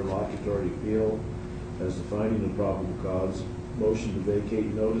of interlocutory appeal as the finding of probable cause, motion to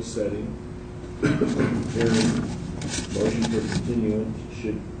vacate notice setting, hearing, motion for continuance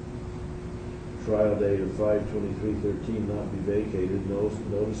should trial date of 5/23/13 not be vacated,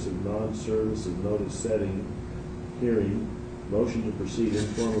 notice of non-service of notice setting, hearing, motion to proceed in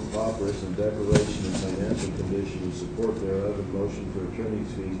form of papyrus and declaration of financial condition in support thereof, and motion for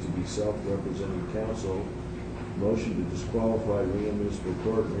attorney's fees to be self-representing counsel, motion to disqualify Reno Municipal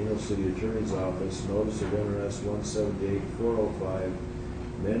Court, Reno City Attorney's Office, notice of NRS 178-405,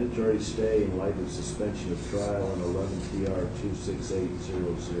 mandatory stay in light of suspension of trial on 11 TR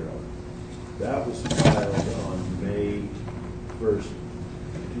 26800. That was filed on May 1st,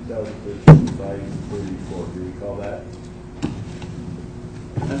 2013-534. Do you recall that?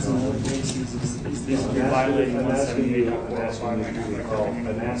 That's another case, you're violating 178.45 right now.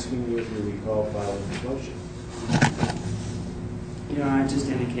 I'm asking you if you recall filing this motion. You know, I just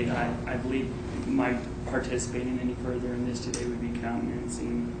indicate I believe my participating any further in this today would be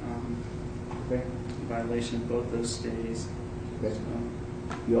countenancing Okay. violation of both those stays. Okay. So,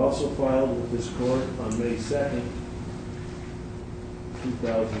 You also filed with this court on May 2nd,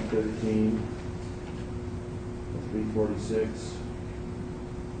 2013, 346,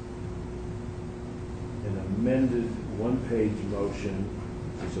 an amended one-page motion.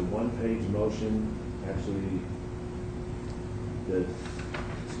 It's a one-page motion, actually,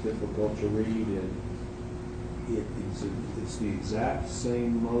 that's difficult to read, and it's the exact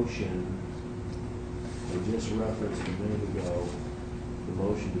same motion I just referenced a minute ago, the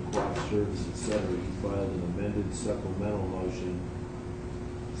motion to quash service, etc. You filed an amended supplemental motion,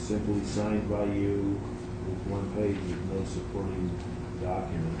 simply signed by you with one page with no supporting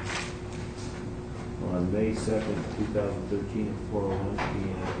document. On May 2nd, 2013 at 4:01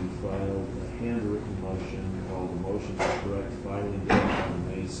 p.m., you filed a handwritten motion called the motion to correct filing date on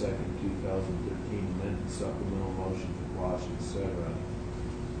May 2nd, 2013, amended supplemental motion to quash, etc.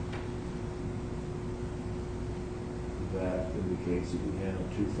 That indicates that we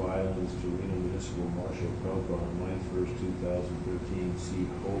handled two filings to Reno Municipal Marshal Copa on May 1st, 2013. See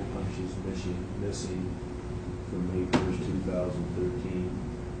hole punches missing from May 1st, 2013.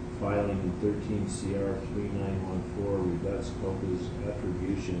 Filing in 13 CR 3914 rebuts Copa's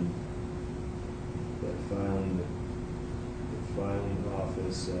attribution that the filing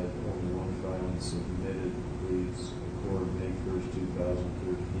office said only one filing submitted. Please record May 1st,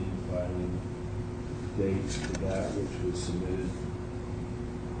 2013 filing dates for that which was submitted,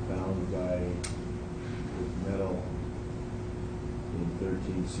 found by with metal in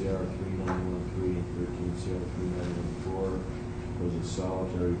 13 CR 3913 and 13 CR 3914 was a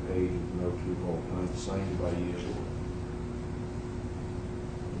solitary page with no two-hole punch signed by you.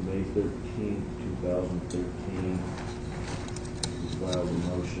 May 13, 2013, we filed a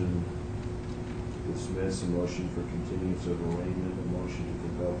motion to dismiss, a motion for continuance of arraignment, a motion to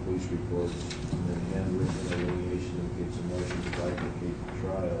compel police reports, and then handwritten alienation indicates a motion to bifurcate the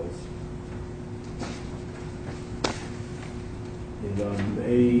trials. And on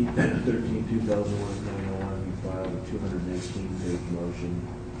May 13, 2001, we filed a 218-page motion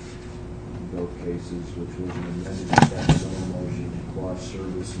in both cases, which was an amended supplemental motion to quash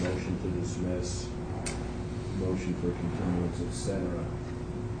service, motion to dismiss, motion for continuance, etc.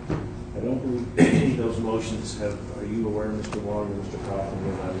 I don't believe any of those motions have, are you aware, Mr. Wong or Mr.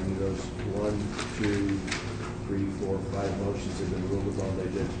 Coughlin, that any of those 1, 2, 3, 4, 5 motions have been ruled upon by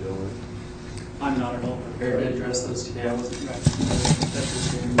Judge Dillard? I'm not at all prepared to address those today. I wasn't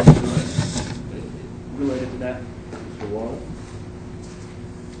related to that. Mr. Wong?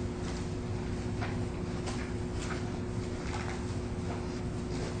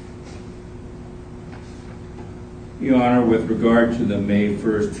 Your Honor, with regard to the May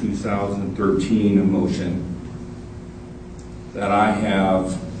 1st, 2013 motion, that I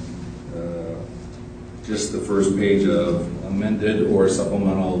have just the first page of amended or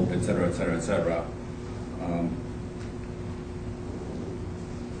supplemental, et cetera, et cetera, et cetera.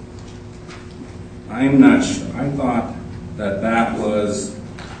 I'm not sure. I thought that that was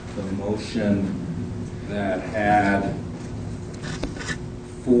the motion that had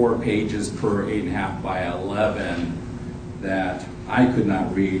 4 pages per 8.5 by 11 that I could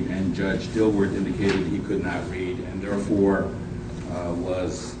not read, and Judge Dilworth indicated he could not read, and therefore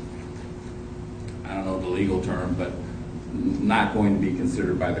was, I don't know the legal term, but not going to be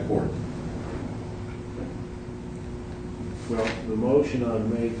considered by the court. Well, the motion on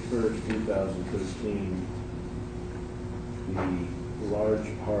May 1st, 2013, the large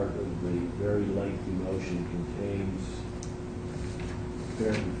part of the very lengthy motion contains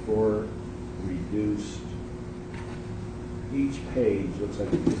apparently 4 reduced, each page looks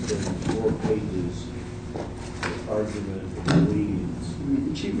like it contains 4 pages of argument and pleadings.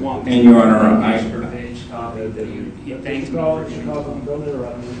 Chief Wong. And Your Honor, I per page copy that he thanked me for doing. Don't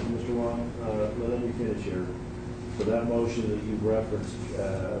interrupt me, Mr. Wong. Let me finish here. So that motion that you referenced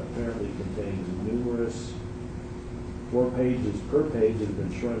apparently contains numerous 4 pages per page that have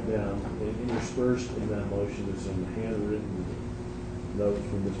been shrunk down, and interspersed in that motion is some handwritten notes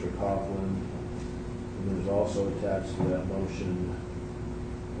from Mr. Coughlin, and there's also attached to that motion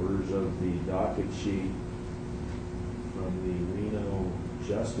orders of the docket sheet from the Reno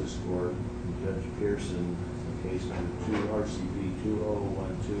Justice Court, Judge Pearson, case number 2 RCB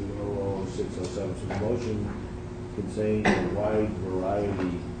 2012000607. So the motion contains a wide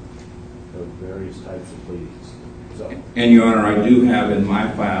variety various types of pleadings. So, And Your Honor, I do have in my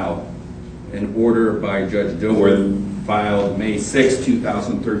file an order by Judge Dilworth filed May 6,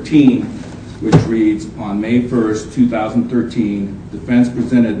 2013, which reads, on May 1st, 2013, defense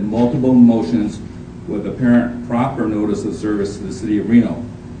presented multiple motions with apparent proper notice of service to the City of Reno.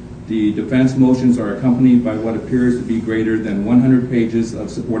 The defense motions are accompanied by what appears to be greater than 100 pages of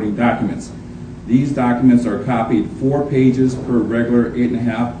supporting documents. These documents are copied 4 pages per regular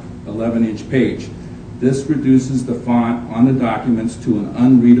 8.5 11-inch page. This reduces the font on the documents to an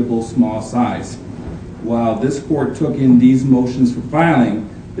unreadable small size. While this court took in these motions for filing,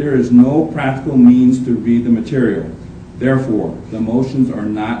 there is no practical means to read the material. Therefore, the motions are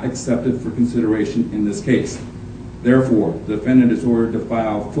not accepted for consideration in this case. Therefore, the defendant is ordered to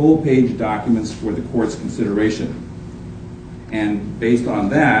file full-page documents for the court's consideration. And based on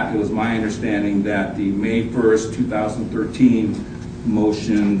that, it was my understanding that the May 1st, 2013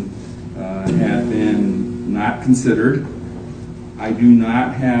 motion had been not considered. I do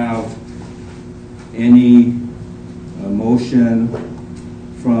not have any motion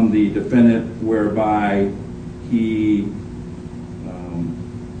from the defendant whereby he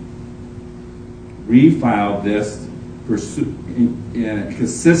refiled this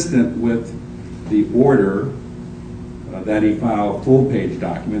consistent with the order that he filed full-page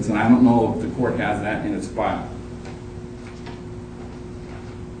documents, and I don't know if the court has that in its file.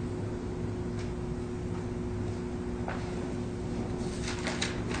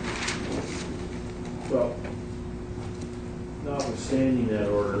 well, notwithstanding that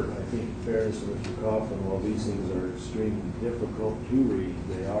order, I think in fairness to Mr. Coughlin, while these things are extremely difficult to read,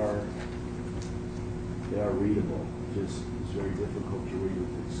 they are readable. It's very difficult to read with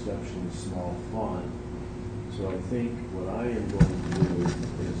exceptionally small font. So I think what I am going to do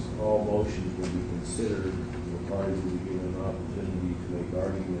is all motions will be considered. The parties will be given an opportunity to make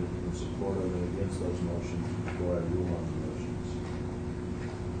argument in support of and against those motions before I rule on the motions.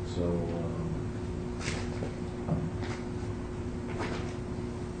 So,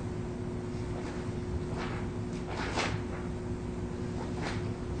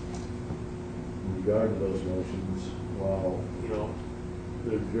 in regard to those motions, while,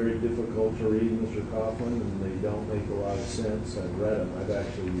 they're very difficult to read, Mr. Coughlin, and they don't make a lot of sense. I've read them. I've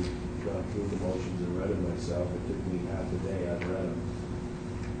actually gone through the motions and read them myself. It took me half a day. I've read them.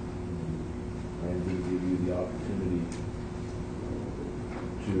 I'm going to give you the opportunity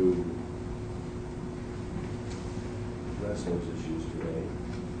to address those issues today.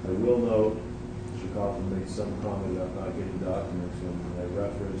 I will note, Mr. Coughlin made some comment about not getting documents, and I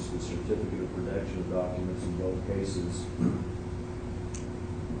referenced the certificate of protection of documents in both cases,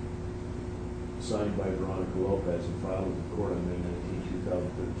 signed by Veronica Lopez and filed with the court on May 19,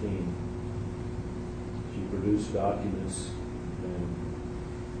 2013. She produced documents and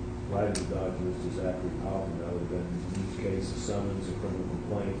provided the documents to Zachary Coughlin. That would have been, in each case, a summons, a criminal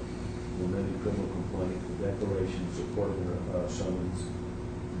complaint, an amended criminal complaint, a declaration supporting her summons,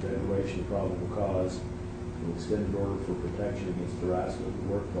 a declaration of probable cause, an extended order for protection against harassment in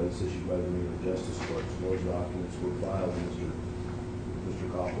the workplace issued by the Reno Justice Court. So those documents were filed, Mr.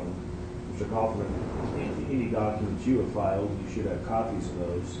 Coughlin. Mr. Coughlin, any documents you have filed, you should have copies of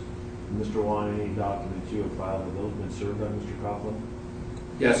those. Mr. Wong, any documents you have filed, have those been served on Mr. Coughlin?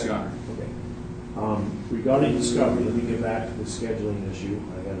 Yes, Your Honor. Okay. Regarding discovery, let me get back to the scheduling issue.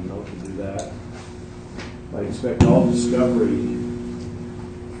 I got a note to do that. I expect all discovery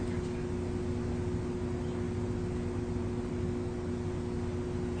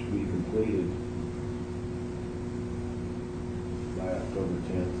to be completed by October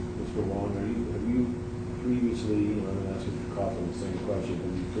 10th. Mr. Wong, have you previously, and I'm going to ask Mr. Coughlin the same question,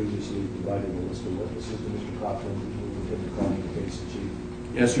 have you previously provided a list of witnesses to Mr. Coughlin within the calling the case in chief?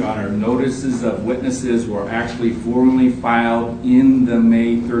 Yes, Your Honor. Notices of witnesses were actually formally filed in the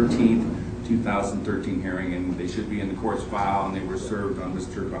May 13th, 2013 hearing, and they should be in the court's file, and they were served on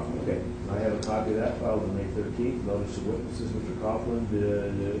Mr. Coughlin. Okay. I have a copy of that filed on May 13th. Notice of witnesses, Mr. Coughlin. Do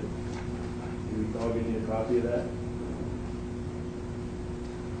you recall getting a copy of that?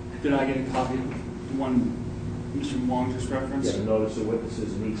 Did I get a copy of the one Mr. Wong just referenced? Yeah, notice of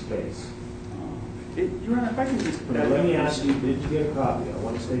witnesses in each case. Your Honor, if I can just... Now, let me ask you, did you get a copy? I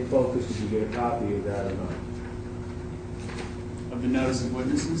want to stay focused. Did you get a copy of that or not? Of the notice of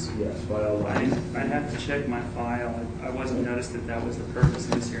witnesses? Yes, filed on. I'd have to check my file. I wasn't noticed that was the purpose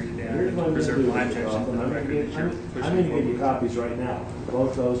of this hearing today. Here's what I'm going to do, my Mr. objection Coughlin. to the record. I'm going to give you copies right now.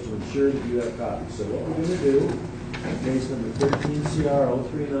 Both those to ensure that you have copies. So what we're going to do, case number 13 CR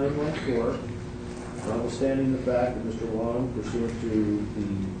 03914, notwithstanding the fact that Mr. Wong, pursuant to the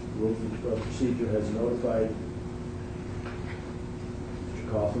rules of procedure, has notified Mr.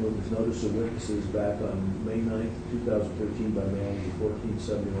 Coughlin with his notice of witnesses back on May 9th, 2013 by mail to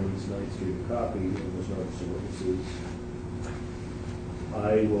 1471 East 9th Street, a copy of his notice of witnesses.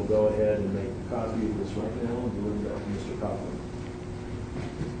 I will go ahead and make a copy of this right now and deliver that to Mr. Coughlin.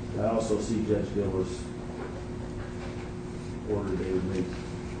 I also see Judge Diller's order dated May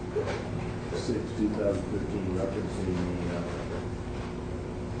 6, 2013, referencing the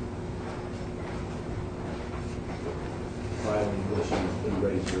filing issues in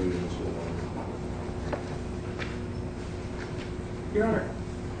raised earlier this week. Your Honor.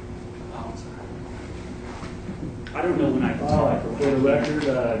 Oh, sorry. I don't know when I can talk. For the record,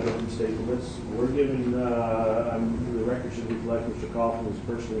 given statements, we're giving, the record should reflect Mr. Coughlin has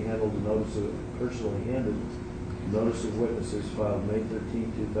personally handed notice of witnesses filed May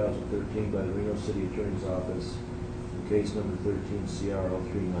 13, 2013 by the Reno City Attorney's Office in case number 13 CRO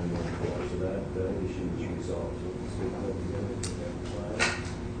 3914. So that issue is resolved. So let's take that together.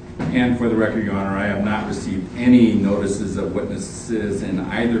 And for the record, Your Honor, I have not received any notices of witnesses in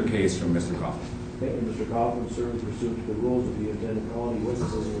either case from Mr. Coughlin. Okay, Mr. Coughlin served pursuant to the rules of the intended colony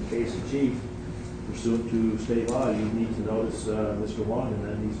witnesses in the case in chief. Pursuant to state law, you need to notice Mr. Wong, and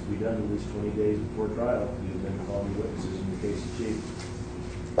that needs to be done at least 20 days before trial. The intended colony witnesses in the case in chief.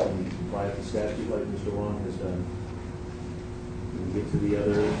 And you comply with the statute like Mr. Wong has done. We'll get to the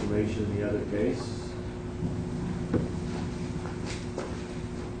other information in the other case.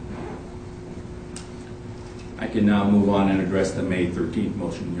 I can now move on and address the May 13th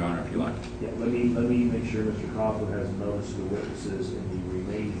motion, Your Honor, if you like. Yeah, let me make sure Mr. Coughlin has noticed the witnesses in the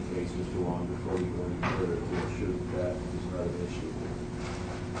remaining case, Mr. Wong, before we go any further to ensure that is not an issue.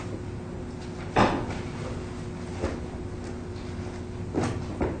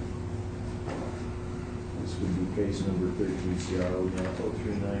 This would be case number 13 CRO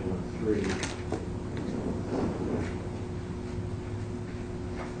 03913.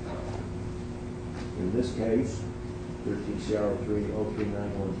 In this case, 13 CRO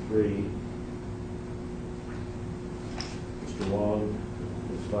 03913, Mr. Wong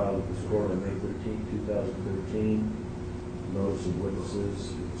was filed with this court on May 13, 2013. Notice of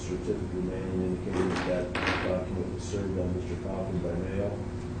witnesses, certificate of mailing indicating that the document was served on Mr. Coughlin by mail.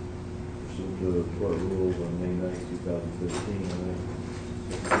 Pursuant to the court rules on May 9, 2013, and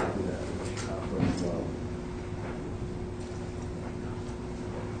I copy that with Mr. Coughlin as well.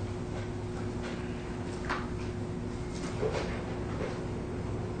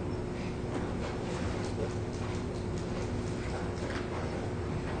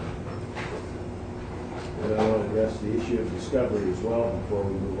 And I want to address the issue of discovery as well before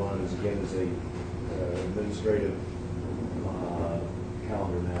we move on, as again is a administrative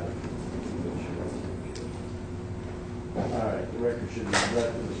calendar matter. All right, the record should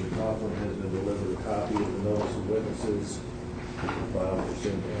reflect that Mr. Coughlin has been delivered a copy of the notice of witnesses filed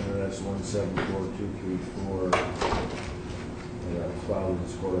pursuant to NRS 174234. Filed in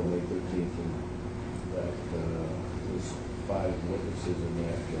this court on May 13th, and that was 5 witnesses in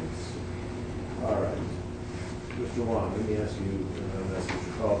that case. All right. Mr. Wong, let me ask you, and I'm asking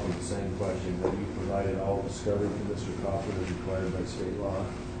Mr. Coughlin the same question. Have you provided all discovery to Mr. Coughlin as required by state law?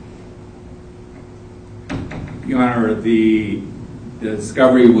 Your Honor, the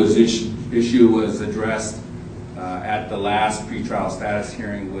discovery issue was addressed at the last pretrial status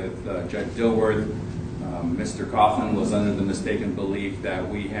hearing with Judge Dilworth. Mr. Coughlin was under the mistaken belief that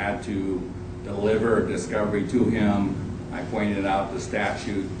we had to deliver discovery to him. I pointed out the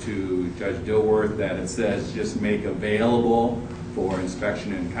statute to Judge Dilworth that it says just make available for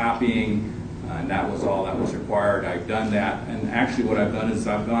inspection and copying, and that was all that was required. I've done that, and actually what I've done is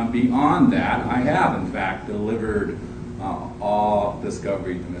I've gone beyond that. I have, in fact, delivered all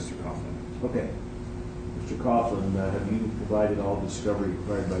discovery to Mr. Coughlin. Okay. Mr. Coughlin, have you provided all discovery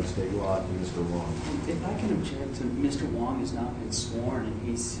required by state law to Mr. Wong? If I can object to Mr. Wong has not been sworn, and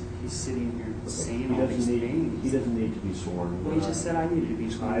he's sitting here saying all these things. He doesn't need to be sworn. Well, he just said I needed to be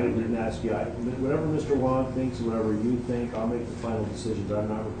sworn. I didn't ask you. Whatever Mr. Wong thinks, whatever you think, I'll make the final decisions. I'm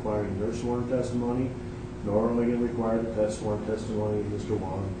not requiring your sworn testimony, nor am I going to require the sworn testimony of Mr.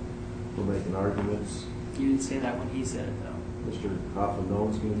 Wong for making arguments. You didn't say that when he said it, though. Mr. Coughlin, no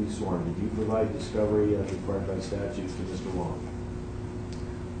one's going to be sworn. Did you provide discovery as required by statutes to Mr. Wong?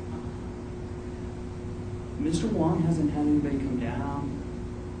 Mr. Wong hasn't had anybody come down.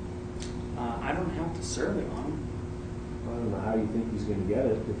 I don't have to serve it on him. I don't know how you think he's going to get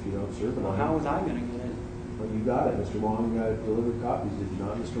it if you don't serve it Well, on how him. was I going to get it? Well, you got it. Mr. Wong got delivered copies, did you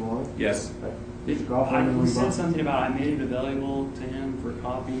not, Mr. Wong? Yes. Mr. Coughlin, He said something about I made it available to him for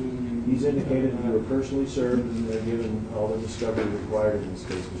copying. And he's indicated that you were personally served and given all the discovery required in this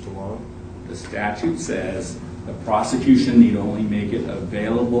case, Mr. Wong. The statute says The prosecution need only make it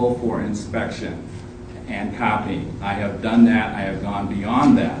available for inspection and copying. I have done that. I have gone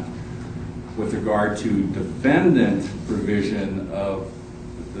beyond that with regard to defendant provision of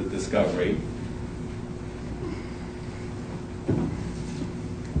the discovery.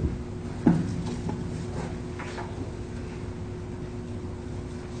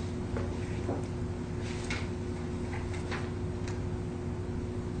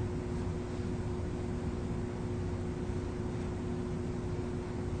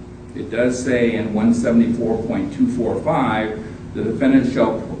 It does say in 174.245, the defendant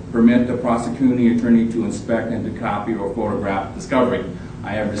shall permit the prosecuting attorney to inspect and to copy or photograph discovery.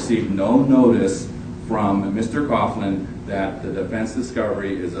 I have received no notice from Mr. Coughlin that the defense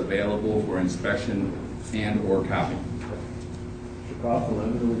discovery is available for inspection and or copy. Mr. Coughlin,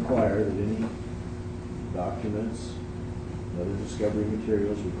 I'm going to require that any documents, other discovery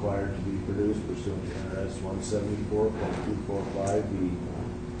materials required to be produced pursuant to NRS 174.245 be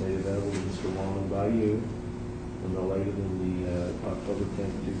made available to Mr. Wong by you no later than the October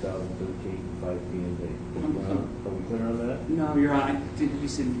 10th, 2013, 5 p.m. date. Are we clear on that? No, Your Honor. Did you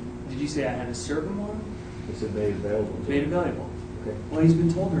say I had to serve him one? It said made available. Made available. Okay. Well, he's been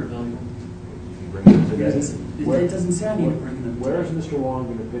told they're available. Did you bring them today? It doesn't say I need to bring them. Where is Mr. Wong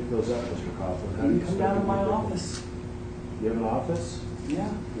going to pick those up, Mr. Coughlin? How do You you come down to my office. You have an office? Yeah.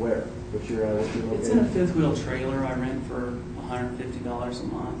 Where? What's your location? It's in a fifth wheel trailer I rent for $150 a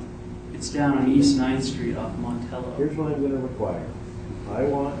month. It's down on East 9th Street off Montello. Here's what I'm going to require. I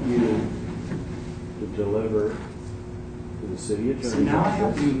want you to deliver to the city attorney's So now I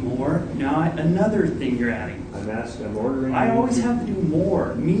have to do more. Now another thing you're adding. I'm ordering. I always have to do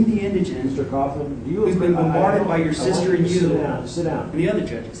more. Me, the indigent, Mr. Coughlin, do you who's been bombarded by your I want sister and to you, Sit down. Sit down. and the other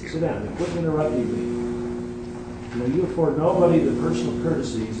judges here. Sit down. And quit interrupting me. You know, you afford nobody the personal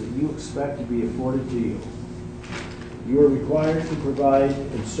courtesies that you expect to be afforded to you. You are required to provide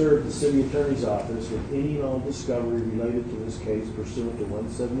and serve the city attorney's office with any and all discovery related to this case pursuant to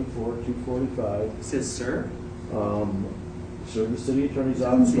 174-245. It says, sir. Serve the city attorney's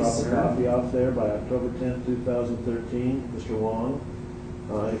office, drop a copy off there by October 10th, 2013. Mr. Wong,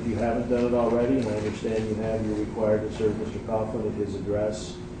 if you haven't done it already, and I understand you have, you're required to serve Mr. Coughlin at his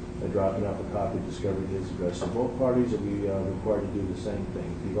address by dropping off a copy of discovery at his address. So both parties will be required to do the same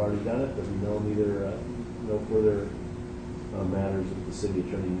thing. If you've already done it, there'll be no further matters that the city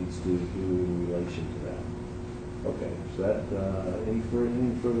attorney needs to do in relation to that. Okay, so that,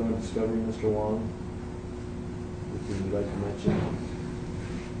 anything further on discovery, Mr. Wong? Anything you'd like to mention?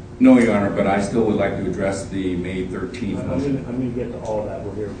 No, Your Honor, but I still would like to address the May 13th motion. I'm going to get to all that.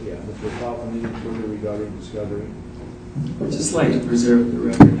 We're here. Yeah, Mr. Coughlin, anything further regarding discovery? I'd just like to preserve the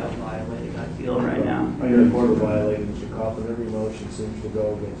record how violated I feel right now. I'm going to order violating Mr. Coughlin. Every motion seems to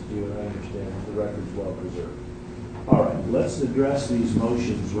go against you, and I understand the record's well preserved. All right, let's address these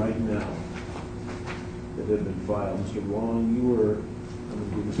motions right now that have been filed. Mr. Wong, I'm going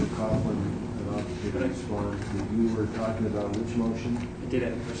to give Mr. Coughlin an opportunity to respond. You were talking about which motion? I did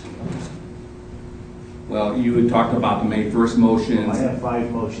have a personal notice. Well, you had talked about the May 1st motion. I have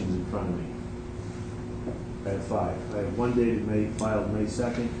 5 motions in front of me. I have 5. I have one dated filed May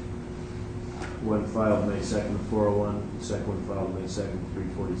 2nd, one filed May 2nd, 401, the second one filed May 2nd,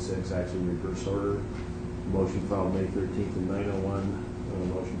 346, actually in reverse order. Motion filed May 13th at 9:01,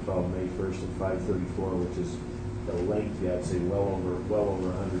 motion filed May 1st at 5:34, which is a lengthy, I'd say well over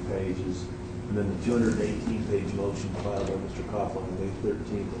 100 pages. And then the 218-page motion filed by Mr. Coughlin on May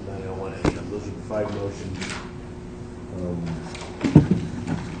 13th at 9:01 a.m. Those are the 5 motions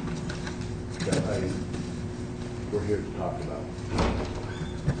that we're here to talk about.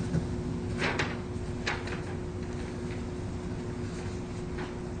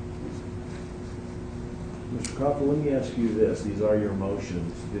 Mr. Coughlin, let me ask you this. These are your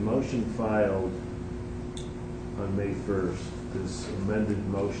motions. The motion filed on May 1st, this amended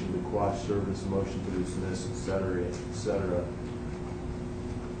motion to quash service, motion to dismiss, et cetera, et cetera.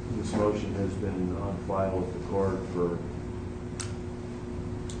 This motion has been on file with the court for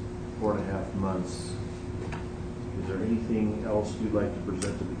 4.5 months. Is there anything else you'd like to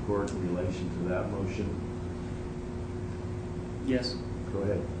present to the court in relation to that motion? Yes. Go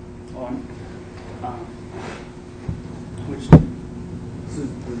ahead. On. Which?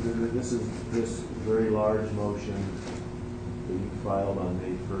 This is this very large motion that you filed on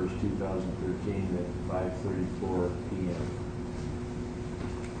May 1st, 2013 at 5:34 p.m.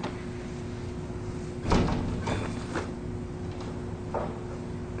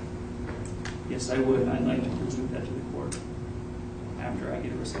 Yes, I would. I'd like to present that to the court after I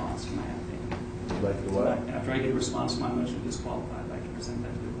get a response to my affidavit. You'd like to what? After I get a response to my motion to disqualify, I'd like to present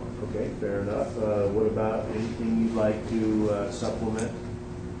that to the court. Okay, fair enough. What about anything you'd like to supplement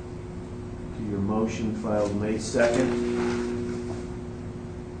to your motion filed May 2nd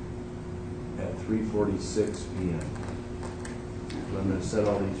at 3:46 p.m.? I'm going to set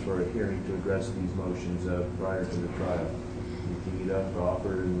all these for a hearing to address these motions prior to the trial. Anything you'd have to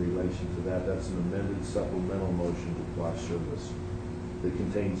offer in relation to that? That's an amended supplemental motion to quash service that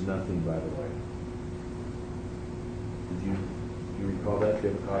contains nothing, by the way. Did you recall that? Do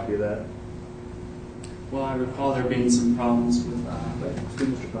you have a copy of that? Well, I recall there being some problems with Let's give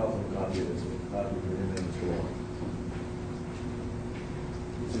Mr. Coughlin a copy of this. A copy for him and Mr. Wong.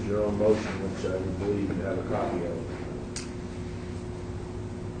 This is your own motion, which I would believe you have a copy of.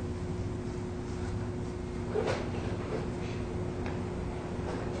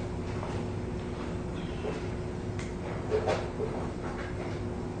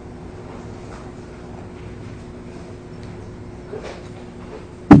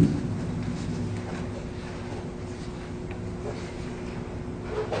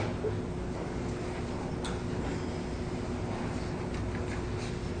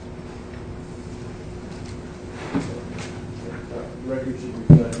 Record should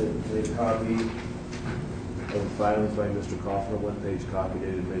reflect a copy of the filings by Mr. Coughlin, a one-page copy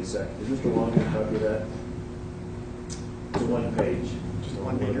dated May 2nd. Is Mr. Wong going to copy of that? It's one page. Just One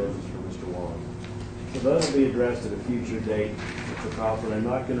one of page. those is for Mr. Wong. So those will be addressed at a future date, Mr. Coughlin. I'm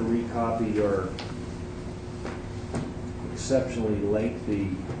not going to recopy your exceptionally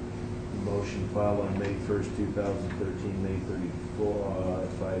lengthy motion filed on May 1st, 2013, May 34,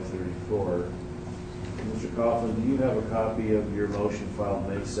 534. Mr. Coughlin, do you have a copy of your motion filed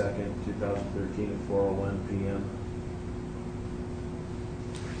May 2nd, 2013 at 4:01 p.m.?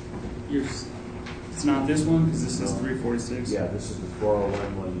 It's not this one, because this is 346. Yeah, this is the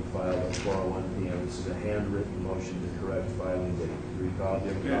 4:01 one you filed at 4:01 p.m. This is a handwritten motion to correct filing date. Do you recall? Do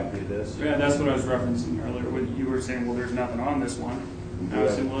you have a copy of this? Yeah, that's what I was referencing earlier. When you were saying, well, there's nothing on this one. And I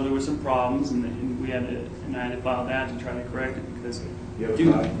was saying, well, there were some problems, and we had to, and I had to file that to try to correct it because. Do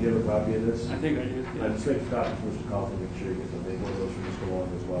you have a copy of this? I think I do. Yeah. Let's make a copy for Mr. Coughlin, make sure you get them. Make one of those for Mr. Wong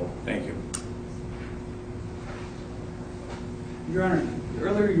as well. Thank you. Your Honor,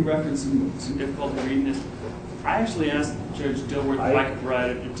 earlier you referenced some difficulty reading this. I actually asked Judge Dilworth if I could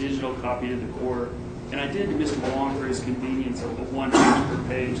provide a digital copy to the court, and I did to Mr. Wong for his convenience of the 1 page per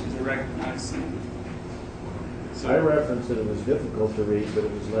page because I recognized him. I referenced that it was difficult to read, but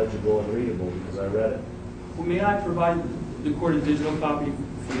it was legible and readable because I read it. Well, may I provide the court a digital copy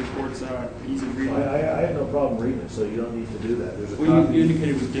for the court's ease of reading? I have no problem reading it, so you don't need to do that. There's a Well, copy. you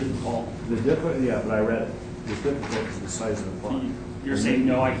indicated it was difficult. Yeah, but I read it. It's difficult because of the size of the font. You're saying,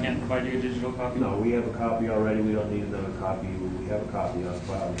 no, I can't provide you a digital copy? No, we have a copy already. We don't need another copy. We have a copy on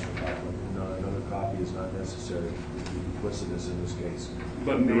file, Mr. Coughlin. No, another copy is not necessary. It would be duplicitous in this case.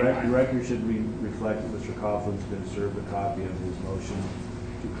 But The may I? record should reflect that Mr. Coughlin's been served a copy of his motion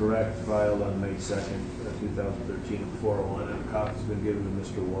to correct filed on May 2nd, 2013 at 4:01, and a copy's been given to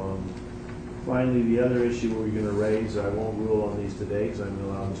Mr. Wong. Finally, the other issue we're going to raise, I won't rule on these today because I'm going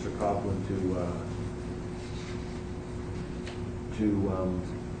to allow Mr. Coughlin to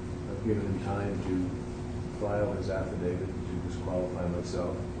give him time to file his affidavit to disqualify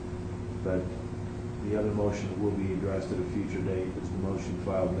myself. But the other motion that will be addressed at a future date is the motion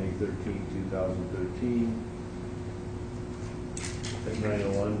filed May 13, 2013 at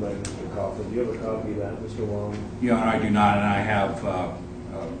 9:01 by Mr. Coughlin. Do you have a copy of that, Mr. Wong? Your Honor, I do not, and I have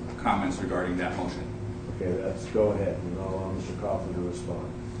comments regarding that motion. Okay, go ahead, and I'll allow Mr. Coughlin to respond.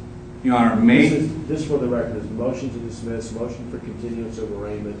 Your Honor, This for the record is motion to dismiss, motion for continuance of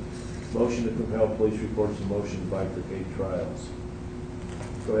arraignment, motion to compel police reports, and motion to bifurcate trials.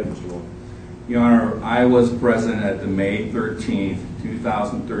 Go ahead, Mr. Wong. Your Honor, I was present at the May 13th,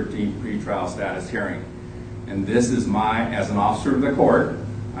 2013 pretrial status hearing. And this is as an officer of the court,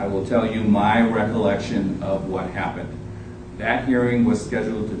 I will tell you my recollection of what happened. That hearing was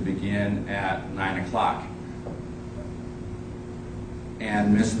scheduled to begin at 9 o'clock.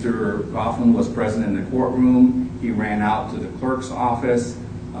 And Mr. Coughlin was present in the courtroom. He ran out to the clerk's office,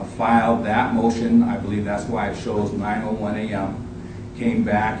 filed that motion. I believe that's why it shows 9:01 a.m. Came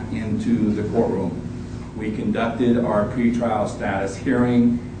back into the courtroom. We conducted our pretrial status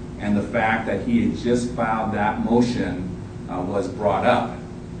hearing, and the fact that he had just filed that motion was brought up.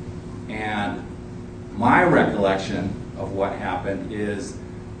 And my recollection of what happened is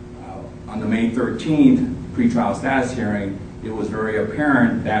on the May 13th pretrial status hearing, it was very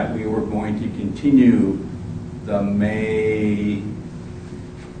apparent that we were going to continue the May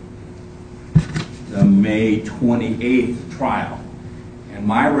 28th trial. And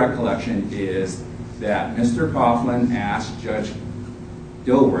my recollection is that Mr. Coughlin asked Judge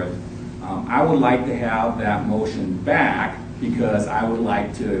Dilworth, I would like to have that motion back because I would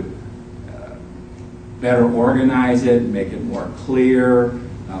like to better organize it, make it more clear,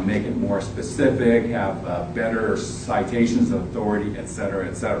 make it more specific, have better citations of authority, et cetera,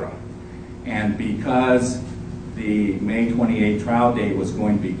 et cetera. And because the May 28 trial date was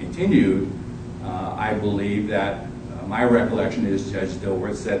going to be continued, I believe that my recollection is Judge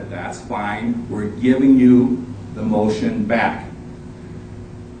Dilworth said, that's fine, we're giving you the motion back.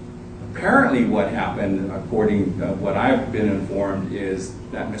 Apparently what happened, according to what I've been informed, is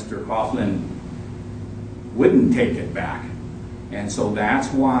that Mr. Coughlin wouldn't take it back. And so that's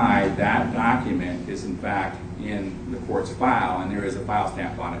why that document is in fact in the court's file, and there is a file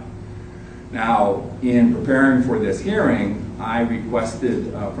stamp on it. Now, in preparing for this hearing, I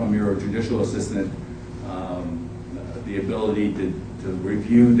requested from your judicial assistant the ability to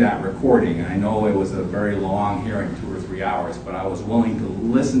review that recording. And I know it was a very long hearing, 2 or 3 hours, but I was willing to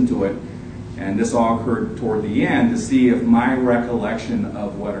listen to it. And this all occurred toward the end to see if my recollection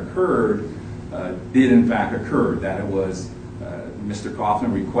of what occurred did in fact occur, that it was Mr.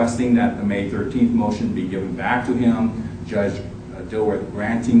 Coughlin requesting that the May 13th motion be given back to him, Judge Dilworth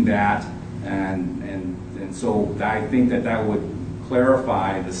granting that, and so I think that that would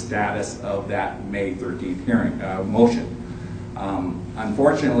clarify the status of that May 13th hearing motion.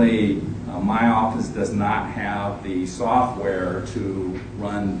 Unfortunately, my office does not have the software to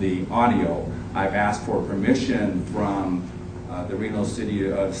run the audio. I've asked for permission from the Reno City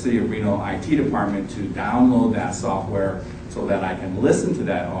of Reno IT department to download that software so that I can listen to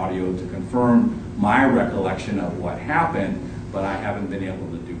that audio to confirm my recollection of what happened, but I haven't been able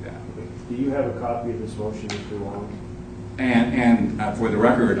to do that. Do you have a copy of this motion, Mr. Wong? And for the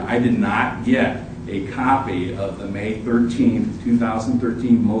record, I did not get a copy of the May 13th,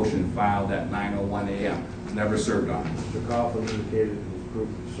 2013 motion filed at 9:01 a.m. Never served on it. Mr. Coughlin indicated in his proof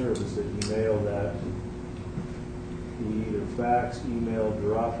of service that he mailed that. He either faxed, emailed,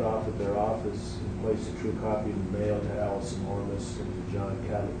 dropped off at their office, and placed a true copy in the mail to Allison Ormus and to John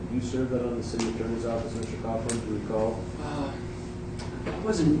Caddick. Did you serve that on the city attorney's office, Mr. Coughlin, do you recall? I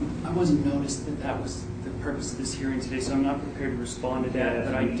wasn't noticed that that was the purpose of this hearing today, so I'm not prepared to respond to that.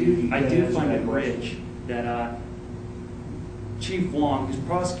 But I do find it rich that Chief Wong, who's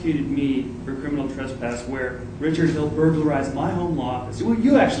prosecuted me for criminal trespass, where Richard Hill burglarized my home office. Well,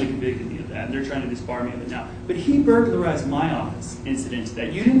 you actually convicted me of that, and they're trying to disbar me of it now. But he burglarized my office incident to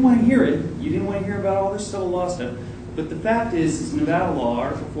that. You didn't want to hear it. You didn't want to hear about all this civil law stuff. But the fact is Nevada law,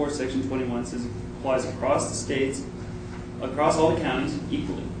 Article 4, Section 21, says it applies across the states, across all the counties,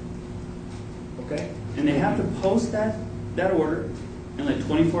 equally. Okay. And they have to post that order in like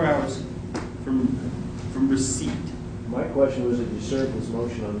 24 hours from receipt. My question was, did you serve this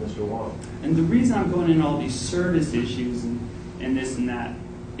motion on Mr. Wong? And the reason I'm going into all these service issues and this and that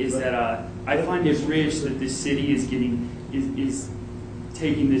is that I find it rich that the city is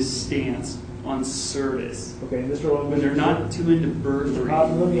taking this stance on service. Okay, Mr. Wong. When they're not too into burglary.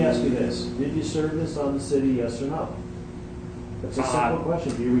 Let me ask you this. Did you serve this on the city, yes or no? That's a simple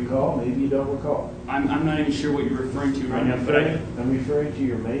question. Do you recall? Maybe you don't recall. I'm not even sure what you're referring to right now, but I'm referring to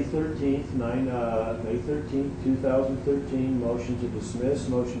your May 13th, 2013 motion to dismiss,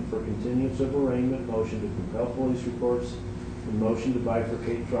 motion for continuance of arraignment, motion to compel police reports, and motion to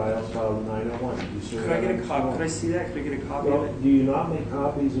bifurcate trials filed in 901. Did you serve could I that get a on copy? Mr. Could I see that? Could I get a copy of it? Do you not make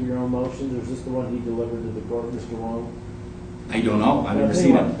copies of your own motions, or is this the one he delivered to the court, Mr. Wong? I don't know. I've never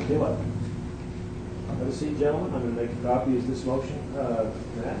seen it. Tell you what. Have a seat, gentlemen. I'm going to make a copy of this motion.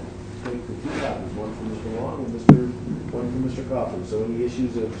 Matt, take the 2 copies, one from Mr. Wong and one from Mr. Coughlin. So any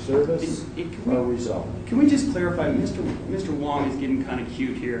issues of service are resolved. Can we just clarify? Mr. Wong is getting kind of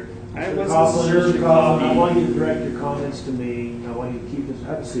cute here. I wasn't Coughlin, served a Mr. Coughlin, copy. I want you to direct your comments to me. I want you to keep this.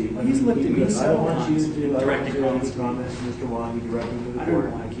 Have a seat. He's looked at me I several don't want you times. to direct Directed your comments to me. comments to Mr. Wong. You direct them to the I don't know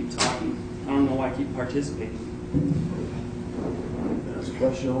court. why I keep talking. I don't know why I keep participating. That's a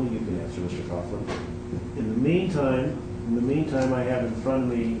question only you can answer, Mr. Coughlin. In the meantime, I have in front of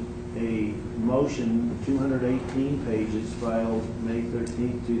me a motion, 218 pages, filed May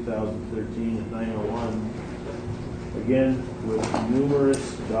 13, 2013 at 9:01. Again, with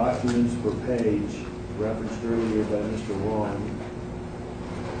numerous documents per page, referenced earlier by Mr. Wong.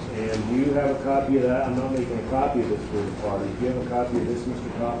 And do you have a copy of that? I'm not making a copy of this for the party. Do you have a copy of this, Mr.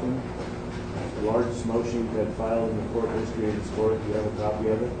 Coughlin? The largest motion you've had filed in the court history of this court. Do you have a copy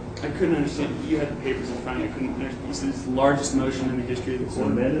of it? I couldn't understand. You had the papers in front of you. I couldn't understand. You said it's the largest motion in the history of the It's an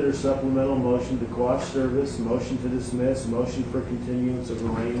court. amended or supplemental motion to quash service, motion to dismiss, motion for continuance of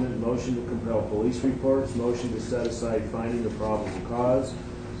arraignment, motion to compel police reports, motion to set aside finding of probable cause,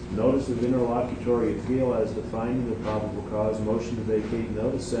 Notice of interlocutory appeal as to finding the probable cause, motion to vacate,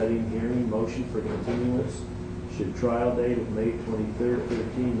 notice setting, hearing, motion for continuance, should trial date of May 23rd,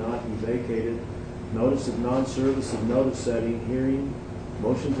 13 not be vacated, notice of non-service of notice setting, hearing,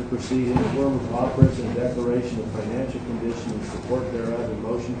 motion to proceed in the form of operas and declaration of financial condition in support thereof, and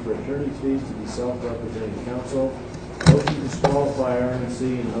motion for attorney's fees to be self-representing counsel, motion to disqualify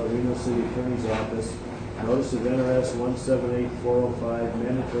RMC and Reno City Attorney's Office, notice of NRS 178405,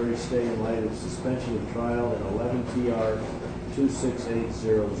 mandatory stay in light of suspension of trial, and 11 TR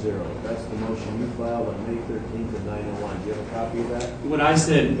 26800. That's the motion you filed on May 13th at 9:01. Do you have a copy of that? What I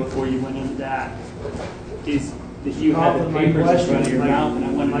said before you went into that is that you had the papers in front of your mouth, and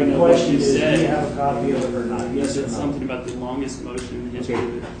I wanted to know what you said. Do you have a copy of it or not? You Yes or said no? something about the longest motion in the history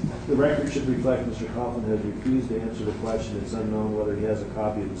of it. The record should reflect Mr. Coughlin has refused to answer the question. It's unknown whether he has a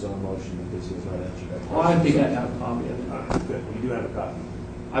copy of his own motion because he has not answered that question. Well, I think I have a copy of it. Good. You do have a copy.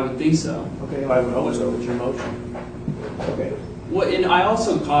 I would think so. Okay, I would always go with your motion. Okay. Well, and I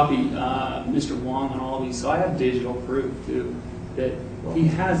also copied Mr. Wong on all of these, so I have digital proof too that he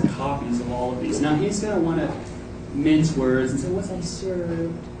has copies of all of these. Now he's going to want to mince words and say, "Was I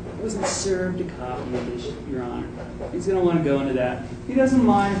served? Wasn't served a copy of this, Your Honor?" He's going to want to go into that. He doesn't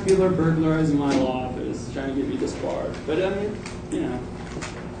mind if people are burglarizing my law office, trying to get me disbarred. But I mean, you know.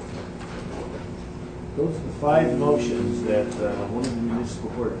 Those are the 5 motions that one of the municipal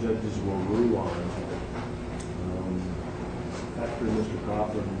court judges will rule on after Mr.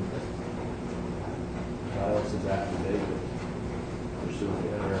 Coughlin files his affidavit pursuant to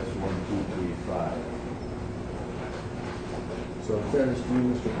NRS 1235. So in fairness to you,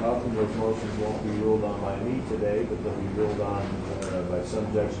 Mr. Coughlin, those motions won't be ruled on by me today, but they'll be ruled on by some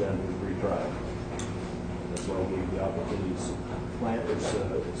judge down to the retrial. That's why I gave you the opportunity to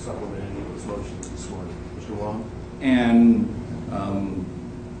supplement any of those motions this morning. Mr. Wong? And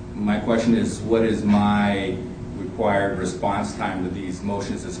my question is, what is my required response time to these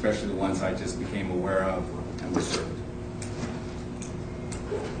motions, especially the ones I just became aware of and was served?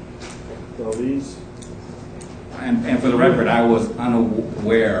 So these... And for the record, I was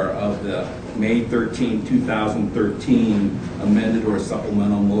unaware of the May 13, 2013 amended or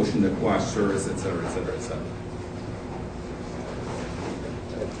supplemental motion to quash service, et cetera, et cetera, et cetera.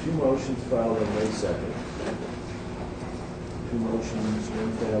 I have 2 motions filed on May 2nd. 2 motions,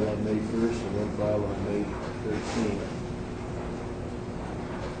 one filed on May 1st and one filed on May 13th.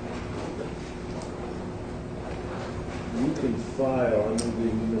 You can file, I'm going to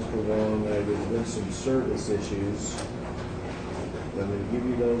give you Mr. Wong, there's been some service issues. I'm going to give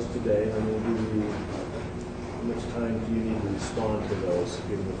you those today. I'm going to give you, how much time do you need to respond to those,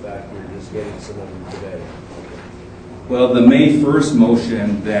 given the fact you're just getting some of them today? Well, the May 1st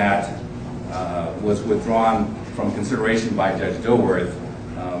motion that was withdrawn from consideration by Judge Dilworth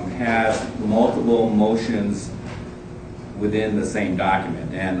has multiple motions within the same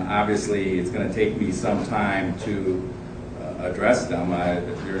document. And obviously, it's going to take me some time to address them.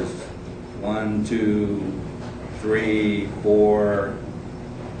 There's 1, 2, 3, 4,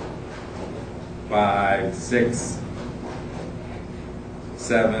 5, 6,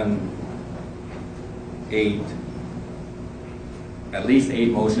 7, 8, at least 8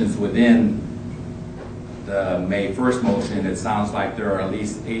 motions within the May 1st motion. It sounds like there are at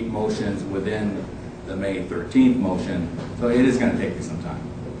least 8 motions within the May 13th motion. So it is going to take me some time.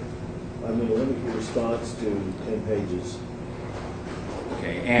 I'm going to limit your response to 10 pages.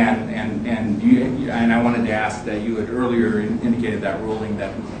 Okay, and I wanted to ask that you had earlier indicated that ruling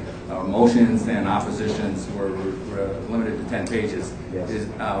that motions and oppositions were limited to 10 pages. Yes.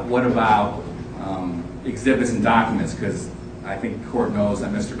 What about exhibits and documents? Because I think the court knows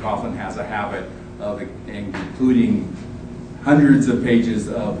that Mr. Coughlin has a habit of including hundreds of pages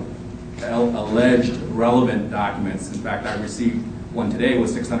of alleged relevant documents. In fact, I received one today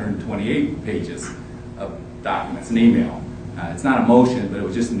with 628 pages of documents, an email. It's not a motion, but it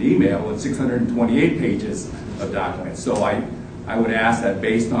was just an email with 628 pages of documents. So I would ask that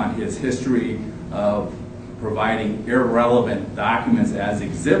based on his history of providing irrelevant documents as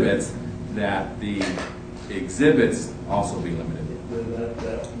exhibits, that the exhibits also be limited. Mr.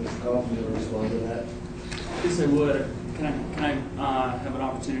 Coughlin, you want to respond to that? Yes, I would. Can I have an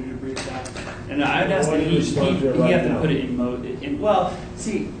opportunity to brief that? And I'd ask that he have to put it in well,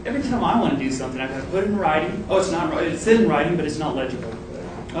 see, every time I want to do something, I have to put it in writing. Oh, it's not right. It's in writing, but it's not legible.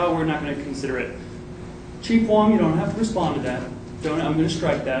 Oh, we're not going to consider it. Chief Wong, you don't have to respond to that. I'm going to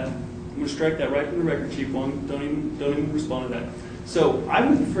strike that. I'm going to strike that right from the record, Chief Wong. Don't even respond to that. So I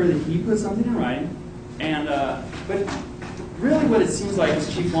would prefer that he put something in writing. And but really, what it seems like is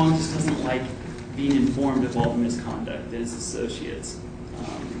Chief Wong just doesn't like being informed of all the misconduct that his associates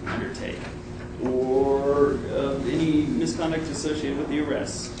undertake, or any misconduct associated with the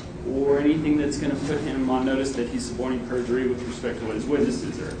arrest, or anything that's going to put him on notice that he's suborning perjury with respect to what his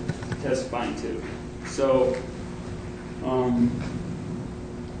witnesses are testifying to. So,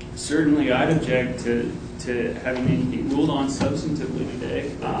 certainly I'd object to having anything ruled on substantively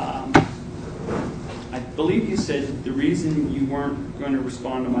today. I believe you said the reason you weren't going to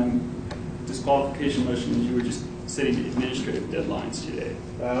respond to my disqualification motion is you were just setting administrative deadlines today.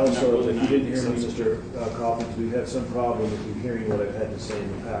 Also, if you didn't hear me, Mr. Coffins, we've had some problem with you hearing what I've had to say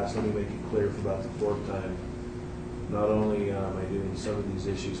in the past. Let me make it clear for about the fourth time. Not only am I doing some of these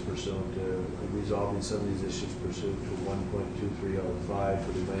issues pursuant to resolving some of these issues pursuant to 1.2305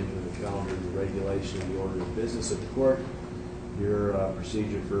 for the arrangement of the calendar and the regulation of the order of business of the court, your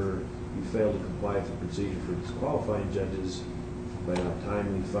procedure for, you failed to comply with the procedure for disqualifying judges by not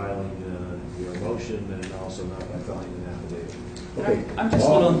timely filing your motion and also not by filing an affidavit. Okay. I'm just a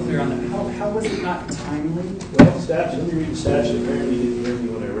little unclear on that. How was it not timely? Well, statute, let me read the statute. Apparently you didn't hear me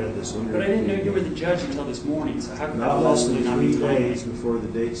when I read this. But I didn't know you were the judge until this morning, so how could that Not less possibly than not be 3 timely? days before the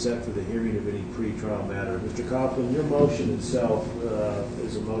date set for the hearing of any pretrial matter. Mr. Coughlin, your motion itself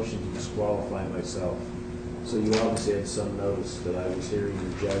is a motion to disqualify myself. So you obviously had some notice that I was hearing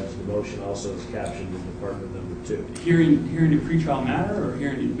the judge. The motion also is captioned in Department Number 2. Hearing a pretrial matter or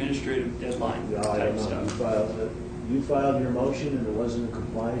hearing administrative deadline I type don't know. stuff? You filed your motion and it wasn't in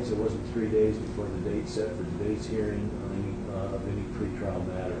compliance. It wasn't 3 days before the date set for today's hearing of any pretrial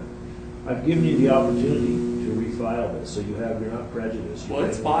matter. I've given you the opportunity to refile this, so you're not prejudiced. Well,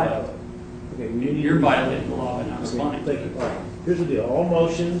 it's filed. Okay, You're violating the law, and I'm responding. Thank you. All right. Here's the deal. All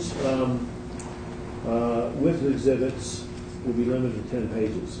motions with exhibits will be limited to 10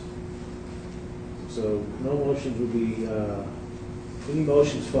 pages. So no motions will be, any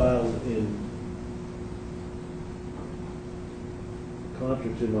motions filed in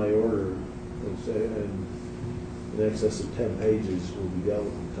contrary to my order and in excess of 10 pages will be dealt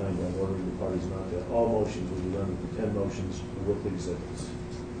with in time by ordering the parties not to. All motions will be limited to 10 motions with exhibits.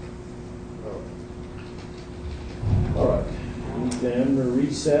 All right. We then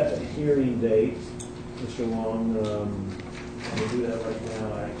reset a hearing date. Mr. Wong, we'll do that right now,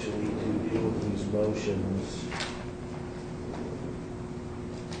 actually, to deal with these motions.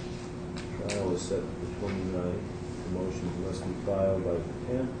 Trial is set for the 29th. The motions must be filed by the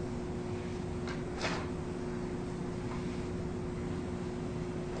 10th.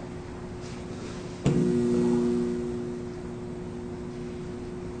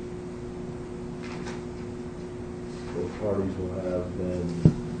 Both parties will have then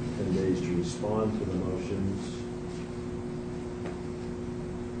 10 days to respond to the motions.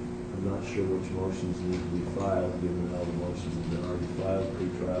 I'm not sure which motions need to be filed, given how the motions have been already filed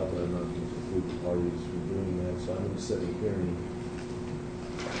pre-trial, but I'm not going to preclude the parties from doing that, so I'm going to set a hearing.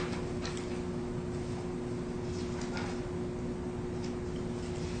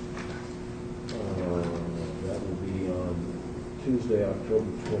 That will be on Tuesday,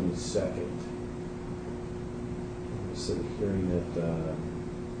 October 22nd. I'm going to set a hearing at 9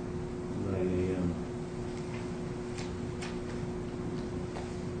 a.m.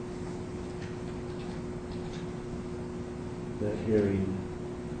 That hearing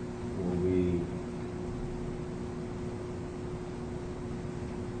will be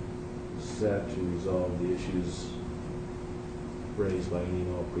set to resolve the issues raised by any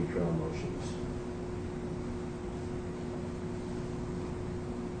and all pretrial motions.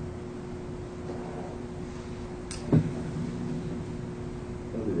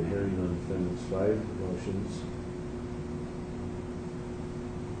 That'll be the hearing on defendant's 5 motions.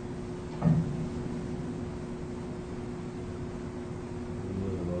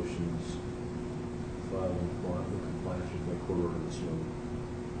 Motions filed in compliance with my court order this morning.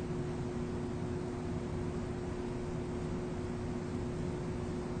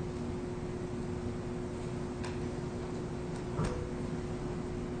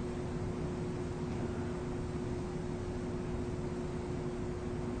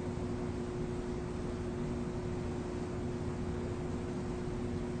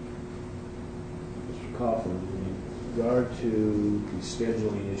 Mr. Coughlin, in regard to the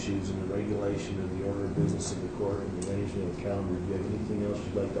scheduling issues and the regulation of the order of business of the court and the arrangement of the calendar, do you have anything else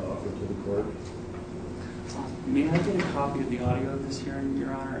you'd like to offer to the court? May I get a copy of the audio of this hearing,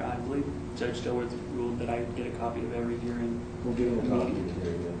 Your Honor? I believe Judge Dilworth ruled that I get a copy of every hearing. We'll give him a copy of the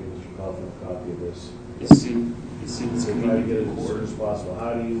hearing. I'll give Mr. Coughlin a copy of this. As soon as So try to convenient get it for the as soon court. as possible.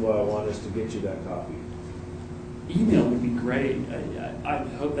 How do you want us to get you that copy? email would be great. I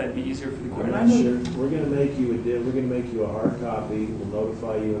hope that'd be easier for the court. I'm And I not know- sure. We're gonna make you a hard copy. We'll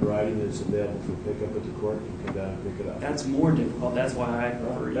notify you in writing that it's available for pickup at the court. You can come down and pick it up. That's more difficult. That's why I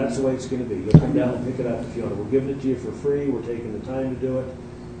prefer That's the email. way it's gonna be. You'll come down and pick it up if you want it. We're giving it to you for free. We're taking the time to do it.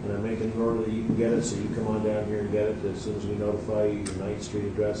 And I'm making an order that you can get it, so you come on down here and get it as soon as we notify you your 9th Street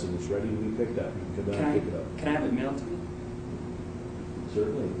address and it's ready to be picked up. You can come down and pick it up. Can I have it mailed to me?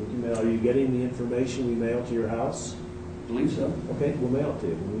 Certainly. We can mail. Are you getting the information we mail to your house? I believe so. Okay, we'll mail it to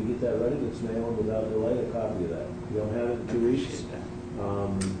you. When we get that ready, let's mail it without delay, a copy of that. If you don't have it in 2 weeks, Appreciate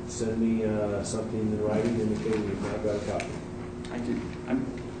that. send me something in writing indicating you've not got a copy.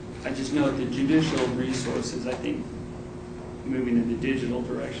 I just know the judicial resources, I think, moving in the digital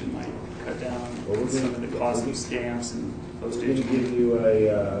direction might cut down Well, we're some gonna- of the cost of stamps and We're going postage. to give you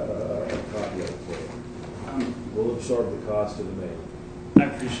a copy of it for you. We'll absorb the cost of the mail. I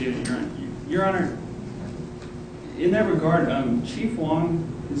appreciate it, Your Honor. Your Honor, in that regard, Chief Wong,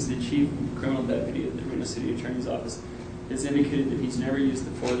 who's the Chief Criminal Deputy at the Reno City Attorney's Office, has indicated that he's never used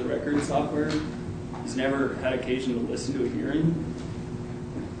the For the Record software. He's never had occasion to listen to a hearing.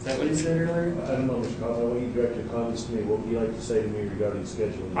 Is that what he said earlier? I don't know, Mr. Collins, I want you to direct your comments to me. What would you like to say to me regarding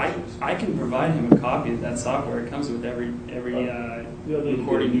scheduling issues? I can provide him a copy of that software. It comes with every You don't need to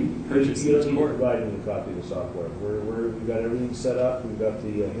recording do- you purchase You in don't need to court. provide him a copy of the software. We've got everything set up. We've got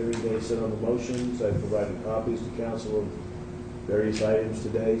the hearing date set on the motions. I've provided copies to counsel of various items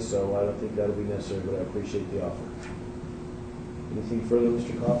today, so I don't think that'll be necessary, but I appreciate the offer. Anything further,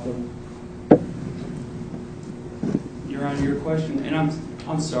 Mr. Coughlin? Your Honor, your question, and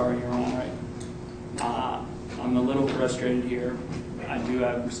I'm sorry, Your Honor. I'm a little frustrated here. I do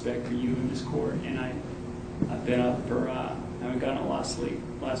have respect for you in this court, and I've been up for, I haven't gotten a lot of sleep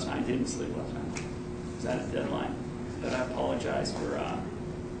last night. Didn't sleep last night. I was at a deadline. But I apologize for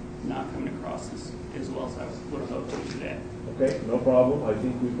not coming across as well as I would have hoped to today. Okay, no problem. I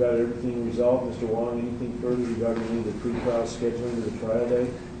think we've got everything resolved. Mr. Wong, anything further regarding any of the pre-trial scheduling of the trial date?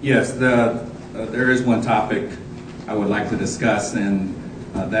 Yes, there is one topic I would like to discuss, and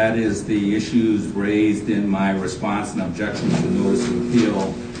that is the issues raised in my response and objection to the notice of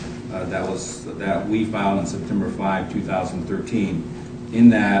appeal that we filed on September 5, 2013. In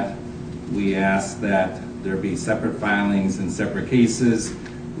that, we asked that there be separate filings in separate cases.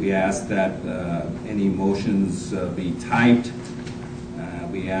 We asked that any motions be typed.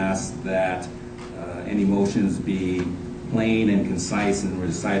 We asked that any motions be plain and concise in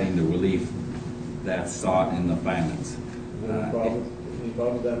reciting the relief that's sought in the filings. Any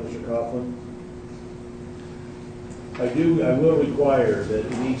problem with that, Mr. Coughlin? I will require that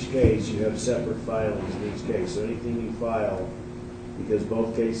in each case you have separate filings in each case. So anything you file, because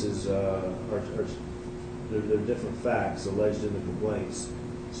both cases they're different facts alleged in the complaints.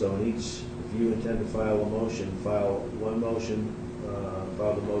 So in each, if you intend to file a motion, file one motion,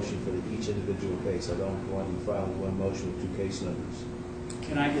 file the motion for each individual case. I don't want you filing one motion with 2 case numbers.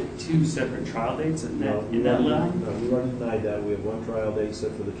 Can I get 2 separate trial dates in that we've already- line? No, we've already denied that. We have one trial date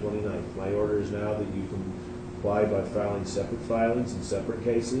set for the 29th. My order is now that you comply by filing separate filings in separate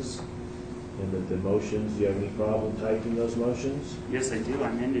cases, and that the motions, do you have any problem typing those motions? Yes, I do.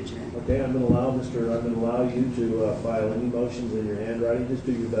 I'm indigent. Okay, I'm going to allow you to file any motions in your handwriting. Just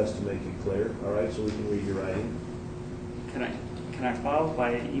do your best to make it clear, all right, so we can read your writing. Can I file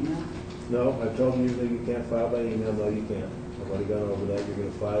by email? No, I've told you that you can't file by email. No, you can't. I've already gone over that. You're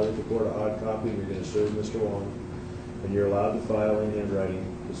going to file with the court a hard copy, and you're going to serve Mr. Wong, and you're allowed to file in handwriting.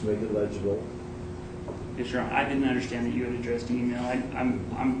 Just make it legible. Yes, Your Honor. I didn't understand that you had addressed email.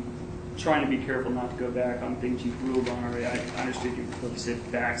 I'm trying to be careful not to go back on things you've ruled on already. I understood you said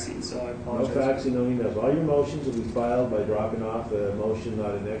faxing, so I No apologize. faxing, no emails. All your motions will be filed by dropping off a motion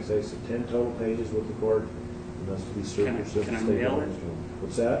not in excess of 10 total pages with the court, and that's to be served Can I- pursuant to can I state mail law. it?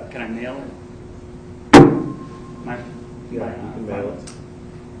 What's that? Can I mail it? Yeah, you can mail it.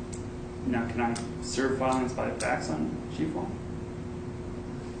 Now, can I serve filings by fax on Chief Wong?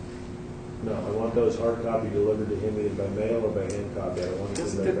 No, I want those hard copy delivered to him either by mail or by hand copy. I don't want it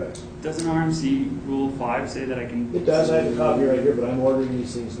to be by fax. Doesn't RMC Rule 5 say that I can? It does. I have a copy right here, but I'm ordering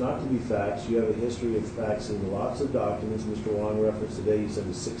these things not to be faxed. You have a history of faxing lots of documents. Mr. Wong referenced today, you sent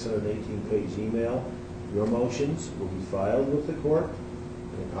a 618-page email. Your motions will be filed with the court,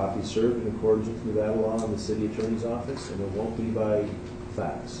 and a copy served in accordance with Nevada law in the city attorney's office, and it won't be by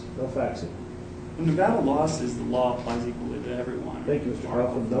fax. No faxing. When Nevada law says the law applies equally to everyone. Thank you, Mr.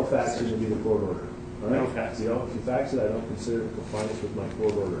 Hoffman. No faxing will be the court order. All right? No faxing. If you fax it, I don't consider it compliance with my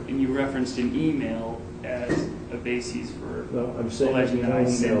court order. And you referenced an email as a basis for No, I'm saying that alleging you that I have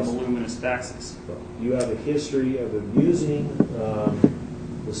sent emails. voluminous faxes. You have a history of abusing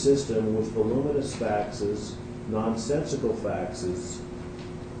the system with voluminous faxes, nonsensical faxes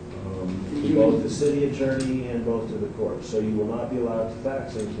to both the city attorney and both to the court. So you will not be allowed to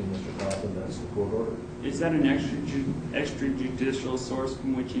fax anything, Mr. Coughlin. That's the court order. Is that an extrajudicial source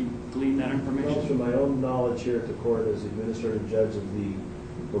from which you glean that Well, information? from my own knowledge here at the court as administrative judge of the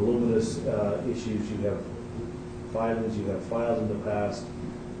voluminous issues you have filings you have filed in the past,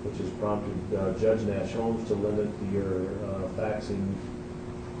 which has prompted Judge Nash Holmes to limit your faxing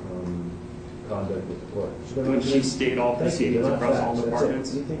conduct with the court. So Would she state all proceedings across all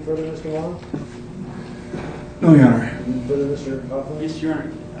departments? Anything further, Mr. Wong? No, Your Honor. Anything further, Mr. Coughlin? Yes, Your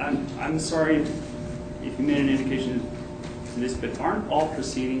Honor. I'm sorry if you made an indication to this, but aren't all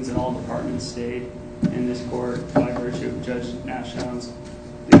proceedings in all departments stayed in this court by virtue of Judge Nash Holmes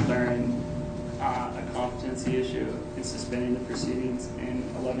declaring a competency issue and suspending the proceedings in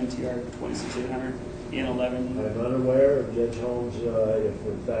 11 TR 26800 in 11? I'm unaware of Judge Holmes, if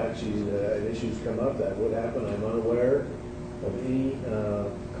in fact issues come up, that would happen. I'm unaware of any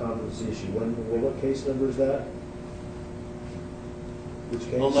competency issue. What case number is that? Which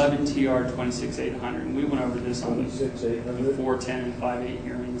case? 11 TR 26800. And we went over this on the 26800. 410 and 58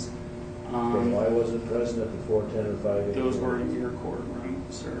 hearings. Okay, well, I wasn't present at the 410 and 58. Those were in your courtroom,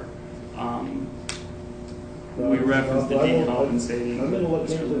 sir. We referenced the decompensating. I'm going to look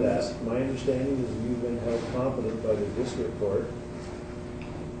into that. My understanding is you've been held competent by the district court,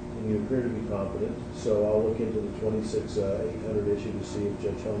 and you appear to be competent. So I'll look into the 26800 issue to see if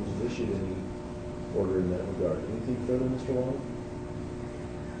Judge Holmes has issued any order in that regard. Anything further, Mr. Wong?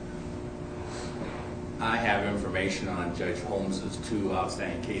 I have information on Judge Holmes's 2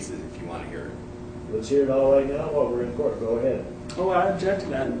 outstanding cases if you want to hear it. Let's hear it all right now while we're in court. Go ahead. Oh, I object to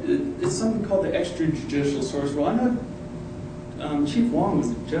that. It's something called the extrajudicial source. Well, I know Chief Wong was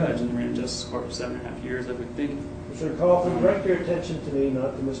a judge in the Random Justice Court for 7.5 years. I would think. Mr. Coughlin, direct your attention to me,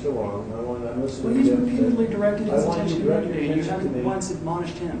 not to Mr. Wong. I'm listening Well, to he's you. repeatedly directed his I want you attention to to direct me your today, and you attention to haven't me. once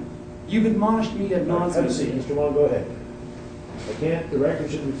admonished him. You've admonished me ad Have a seat, nauseam. Mr. Wong, go ahead. I can't, the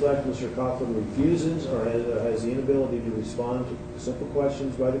record should reflect Mr. Coughlin refuses or has the inability to respond to simple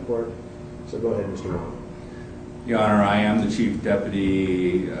questions by the court. So go ahead, Mr. Wong. Your Honor, I am the Chief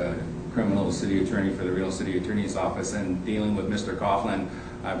Deputy Criminal City Attorney for the Real City Attorney's Office, and dealing with Mr. Coughlin,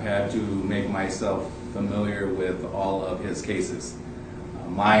 I've had to make myself familiar with all of his cases.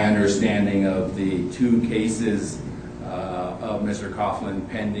 My understanding of the 2 cases of Mr. Coughlin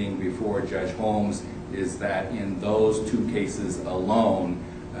pending before Judge Holmes is that in those 2 cases alone,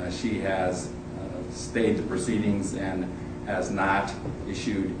 she has stayed the proceedings and has not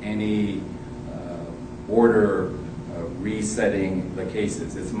issued any order resetting the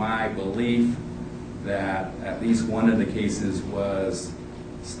cases. It's my belief that at least one of the cases was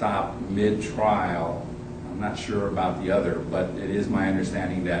stopped mid-trial. I'm not sure about the other, but it is my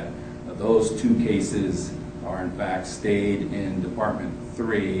understanding that those 2 cases are in fact stayed in Department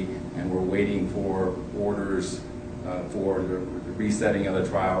 3, and we're waiting for orders for the resetting of the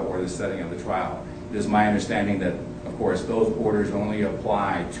trial or the setting of the trial. It is my understanding that, of course, those orders only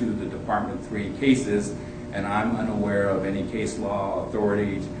apply to the Department 3 cases, and I'm unaware of any case law,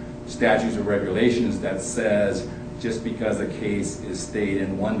 authority, statutes, or regulations that says just because a case is stayed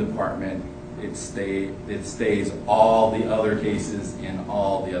in one department, it stays all the other cases in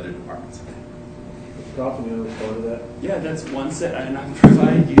all the other departments. Mr. Coughlin, you want to respond to that? Yeah, that's one set, and I've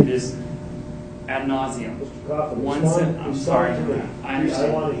provided you this ad nauseum. Mr. Coughlin, One respond, sentence. I'm sorry. respond to me. I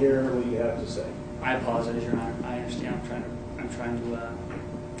understand. I want to hear what you have to say. I apologize, Your Honor. I understand. I'm trying to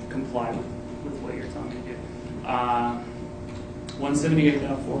comply with what you're telling me to do.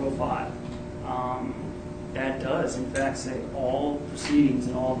 178.405. That does, in fact, say all proceedings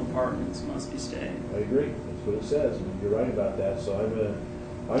in all departments must be stayed. I agree. That's what it says, and you're right about that. So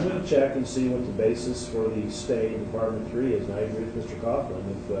I'm going to check and see what the basis for the stay in Department 3 is. And I agree with Mr. Coughlin.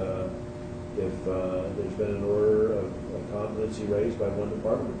 If there's been an order of competency raised by one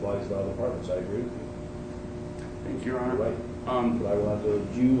department, it applies to all departments. I agree with you. Thank you, Your Honor. You're right. But I will have to.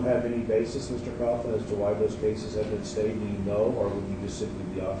 Do you have any basis, Mr. Coughlin, as to why those cases have been stayed? Do you know, or would you just simply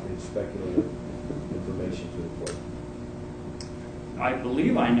be offering speculative information to the court? I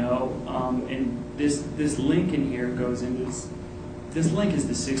believe I know, and this link in here goes into this link is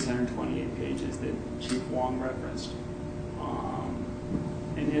the 628 pages that Chief Wong referenced,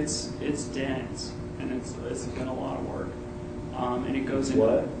 and it's dense, and it's been a lot of work, and it goes into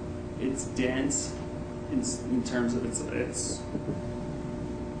what? It's dense in terms of it's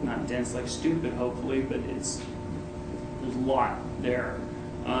not dense like stupid, hopefully, but there's a lot there,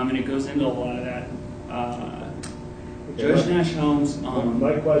 and it goes into a lot of that. Judge Nash Holmes.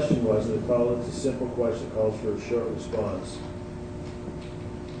 My question was, it's a simple question, calls for a short response.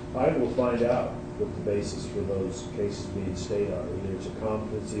 I will find out what the basis for those cases being stayed are. Either it's a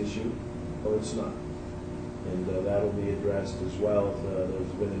competency issue or it's not. And that'll be addressed as well if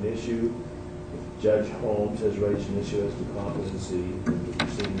there's been an issue. If Judge Holmes has raised an issue as to competency, the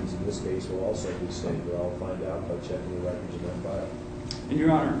proceedings in this case will also be stayed, but I'll find out by checking the records in that file. And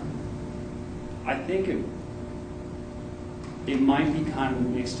Your Honor, I think it might be kind of a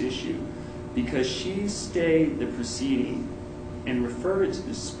mixed issue because she stayed the proceeding and referred it to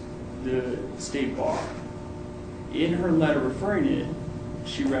the state bar. In her letter referring it,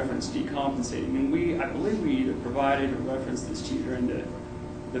 she referenced decompensating. And I believe we either provided or referenced this to you during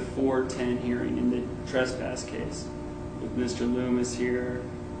the 410 hearing in the trespass case with Mr. Loomis here.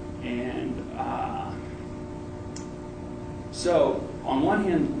 And so on one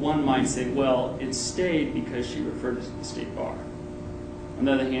hand, one might say, well, it stayed because she referred it to the state bar. On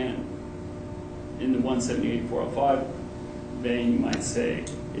the other hand, in the 178-405 vein, you might say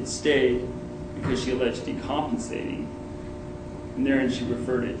it stayed because she alleged decompensating, and therein she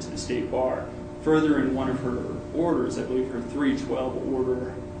referred it to the state bar. Further, in one of her orders, I believe her 312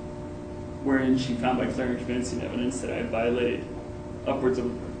 order, wherein she found by clear and convincing evidence that I had violated upwards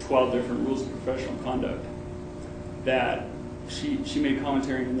of 12 different rules of professional conduct, that she made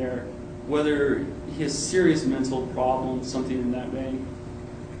commentary in there whether he has serious mental problems, something in that vein.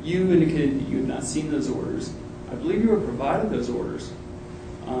 You indicated that you had not seen those orders. I believe you were provided those orders.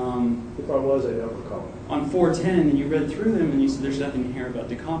 If I was, I don't recall. On 410, and you read through them, and you said there's nothing here about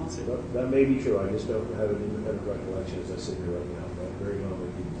decompensating. That may be true. I just don't have an independent recollection as I sit here right now. But very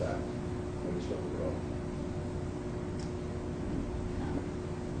normally keep it back. I just don't recall.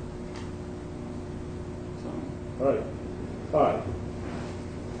 So, All right.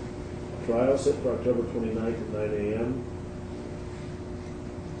 Trial set for October 29th at 9 a.m.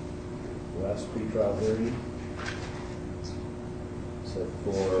 Last pretrial hearing set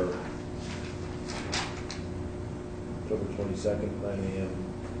for October 22nd at 9 a.m.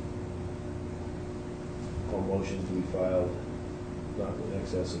 All motions to be filed not in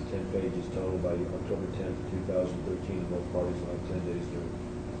excess of 10 pages total by October 10th, 2013. Both parties will have 10 days to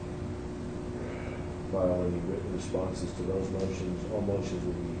file any written responses to those motions. All motions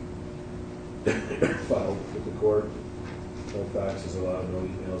will be filed with the court. No faxes allowed, no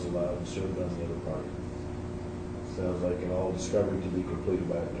emails allowed, and served on the other party. Sounds like an all discovery to be completed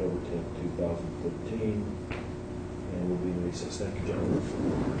by October 10th, 2013, and will be in recess. Thank you, gentlemen.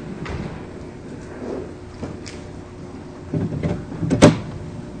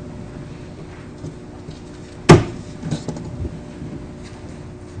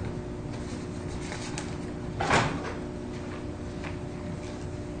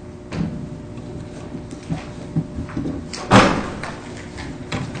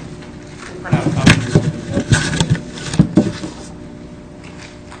 Print out a copy.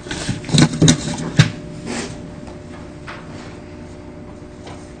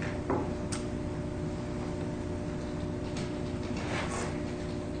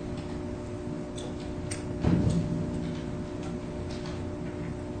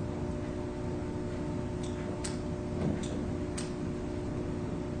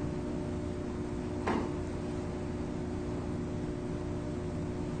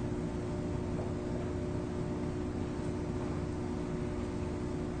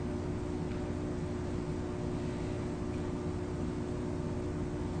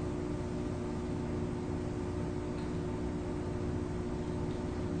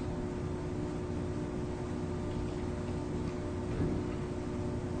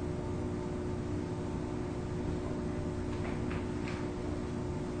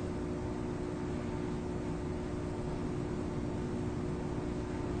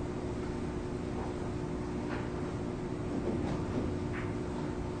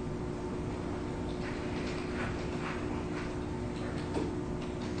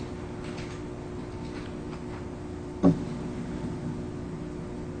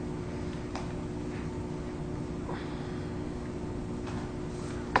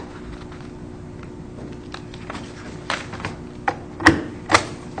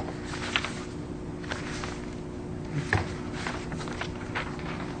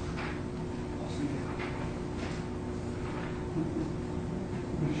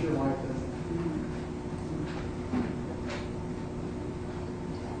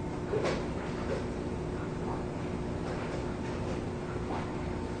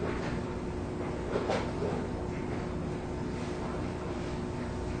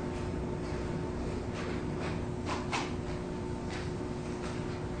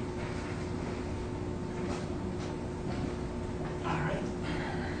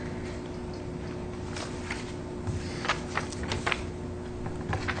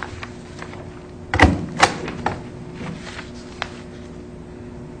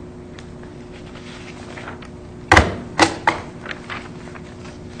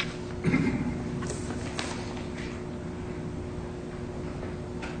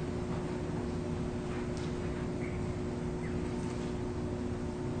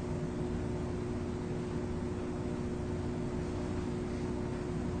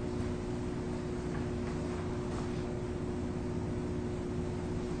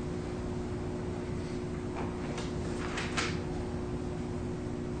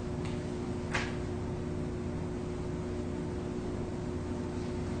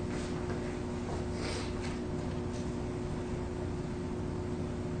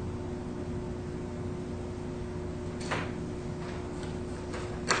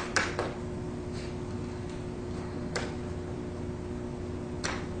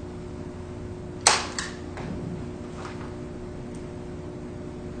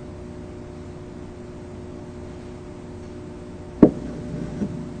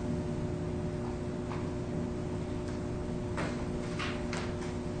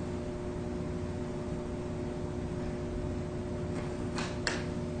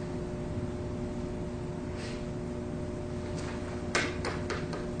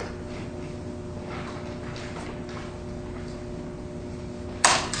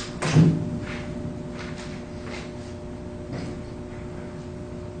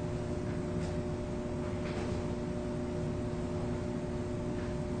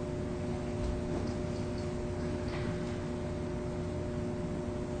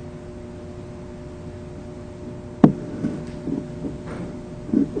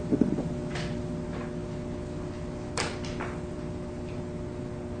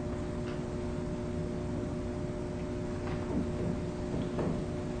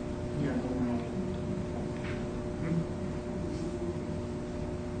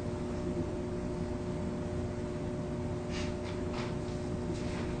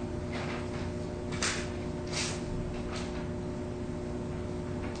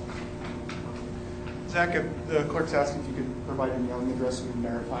 Zach, if the clerk's asked if you could provide your mailing address, we can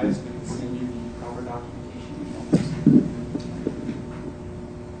verify so we can send you the proper document.